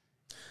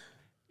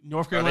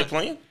 North Carolina, Are they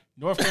playing?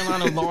 North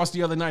Carolina lost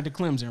the other night to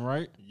Clemson,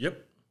 right?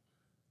 Yep.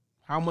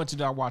 How much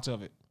did I watch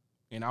of it?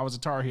 And I was a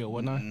Tar Heel,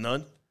 wasn't I?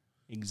 None.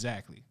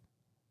 Exactly.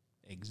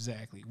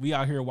 We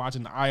out here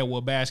watching the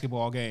Iowa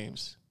basketball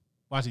games.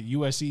 Watching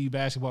USC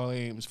basketball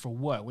games for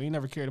what? We ain't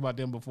never cared about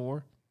them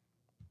before.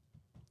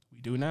 We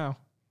do now.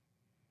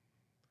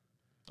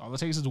 All it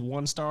takes is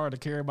one star to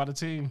care about a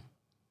team.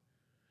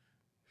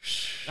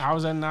 How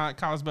was that not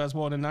college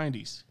basketball in the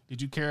 90s?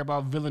 Did you care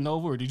about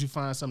Villanova or did you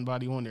find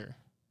somebody on there?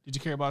 Did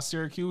you care about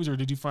Syracuse or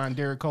did you find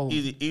Derek Cole?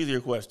 Easier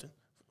question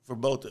for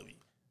both of you.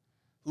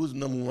 Who's the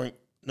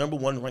number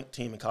one ranked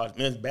team in college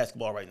men's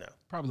basketball right now?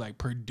 Probably like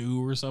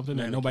Purdue or something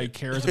that nobody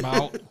cares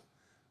about.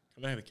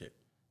 Connecticut.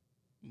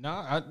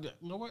 Nah, you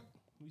know what?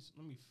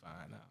 Let me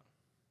find out.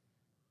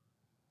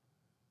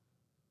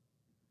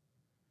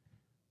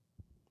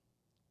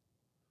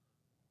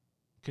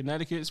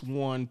 Connecticut's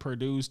 1,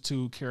 Purdue's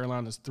 2,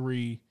 Carolina's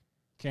 3,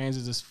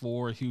 Kansas is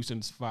 4,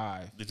 Houston's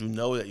 5. Did you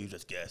know that? You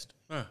just guessed.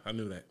 I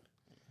knew that.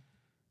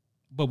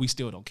 But we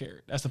still don't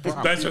care. That's the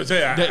problem. That's what I'm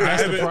saying.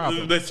 That's the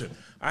problem. Listen,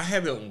 I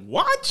haven't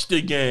watched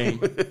the game.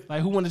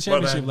 Like, who won the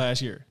championship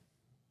last year?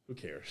 Who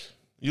cares?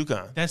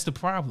 UConn. That's the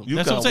problem. UConn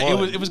That's what I'm saying.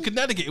 won. It was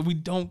Connecticut, and we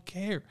don't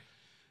care.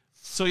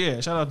 So,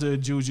 yeah, shout out to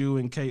Juju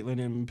and Caitlin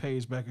and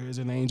Paige Beckers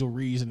and Angel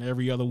Reese and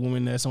every other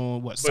woman that's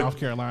on, South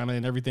Carolina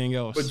and everything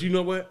else. But you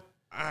know what?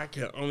 I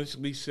can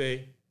honestly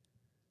say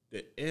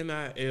the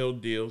NIL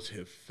deals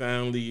have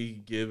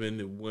finally given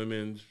the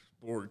women's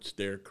sports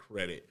their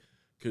credit.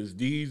 Because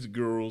these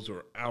girls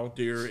are out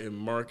there in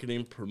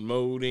marketing,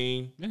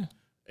 promoting,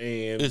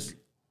 and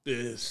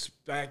the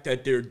fact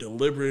that they're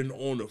delivering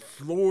on the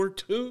floor,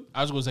 too.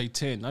 I was going to say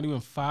 10. Not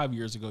even 5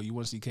 years ago, you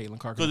want to see Caitlin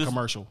Clark in a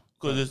commercial.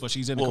 But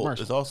she's in the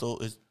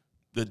commercial. It's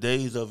the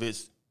days of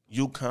it's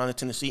UConn and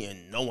Tennessee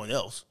and no one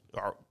else.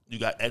 You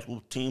got actual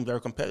teams that are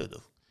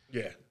competitive.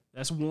 Yeah.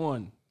 That's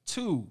 1.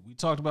 2, we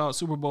talked about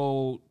Super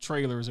Bowl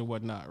trailers and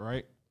whatnot,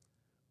 right?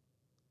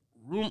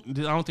 I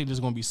don't think this is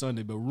going to be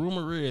Sunday, but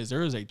rumor is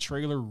there is a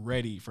trailer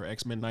ready for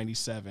X-Men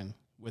 97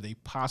 with a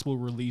possible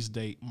release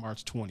date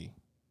March 20.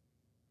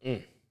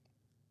 If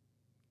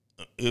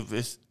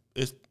it's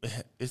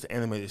an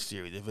animated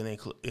series, if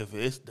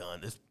it's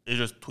done, they're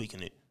just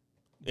tweaking it.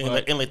 And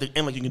like you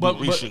can do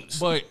reshoots.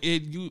 But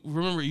you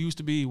remember it used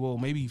to be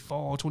maybe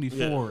fall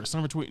 24 or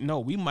summer 20.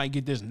 No, we might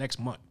get this next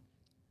month.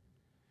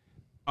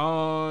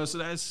 So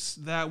that's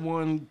that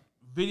one.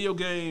 Video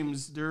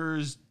games,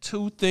 there's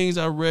 2 things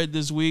I read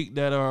this week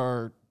that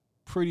are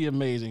pretty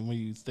amazing when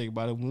you think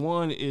about it.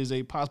 One is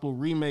a possible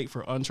remake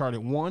for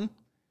Uncharted 1,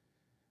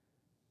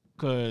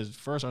 because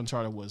first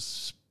Uncharted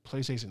was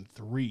PlayStation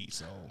 3,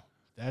 so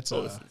that's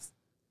a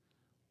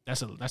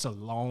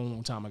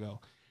long time ago.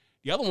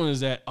 The other one is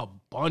that a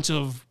bunch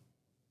of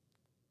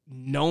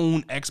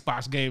known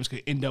Xbox games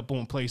could end up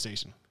on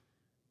PlayStation.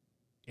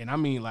 And I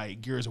mean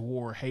like Gears of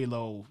War,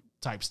 Halo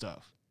type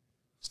stuff,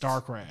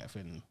 StarCraft,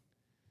 and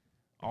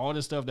all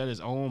the stuff that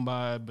is owned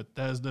by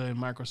Bethesda and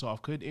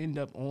Microsoft could end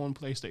up on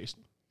PlayStation.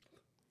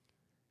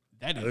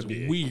 That'd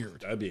be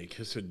weird. That'd be a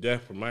kiss of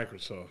death for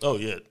Microsoft. Oh,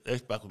 yeah.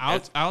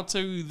 Xbox. I'll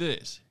tell you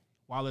this.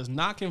 While it's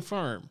not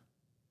confirmed,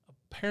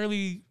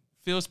 apparently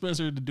Phil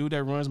Spencer, the dude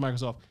that runs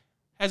Microsoft,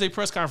 has a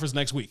press conference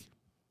next week.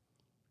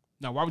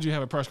 Now, why would you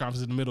have a press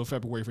conference in the middle of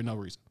February for no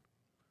reason?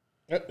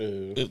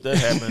 If that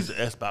happens, the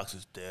Xbox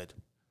is dead.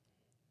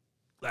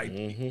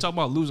 Like, talk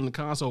about losing the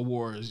console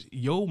wars.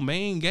 Your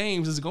main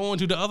games is going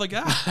to the other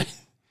guy.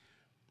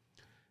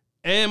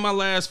 And my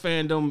last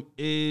fandom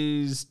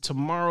is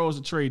tomorrow's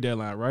the trade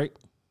deadline, right?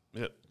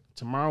 Yep.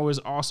 Tomorrow is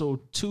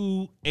also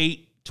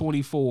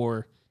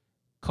 2/8/24,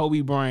 Kobe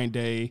Bryant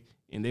Day,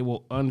 and they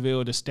will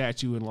unveil the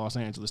statue in Los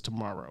Angeles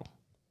tomorrow.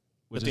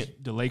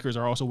 The Lakers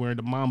are also wearing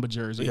the Mamba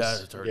jerseys. Yeah,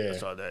 I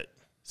saw that.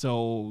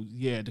 So,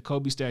 yeah, the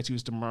Kobe statue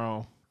is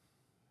tomorrow.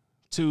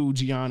 2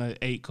 Gianna,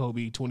 8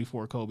 Kobe,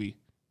 24 Kobe.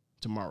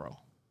 Tomorrow.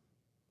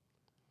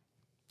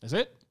 That's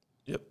it?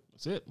 Yep.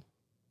 That's it.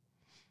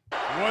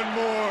 One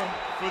more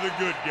for the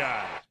good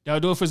guy.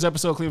 That'll do it for this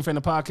episode of Cleveland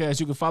Fandom Podcast.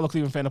 You can follow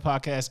Cleveland Fandom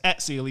Podcast at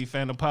CLE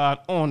Fandom Pod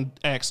on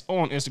X,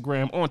 on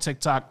Instagram, on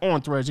TikTok,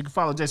 on Threads. You can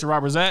follow Jason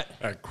Roberts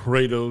at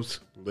Kratos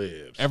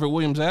Lives. Everett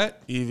Williams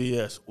at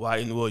EVS,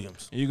 Whiten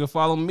Williams. And you can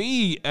follow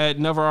me at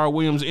Never R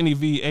Williams,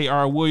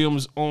 NEVAR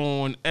Williams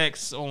on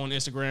X, on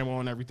Instagram,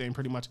 on everything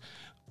pretty much.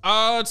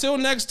 Till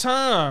next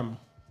time,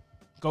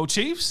 go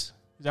Chiefs.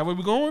 Is that where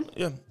we're going?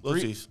 Yeah, go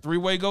Chiefs.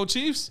 3-way go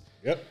Chiefs.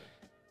 Yep.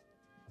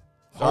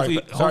 Sorry,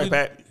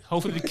 Pat.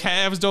 Hopefully the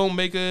Cavs don't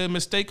make a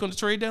mistake on the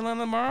trade deadline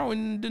tomorrow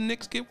and the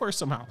Knicks get worse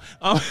somehow.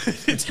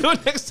 Until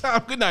next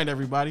time, good night,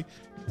 everybody.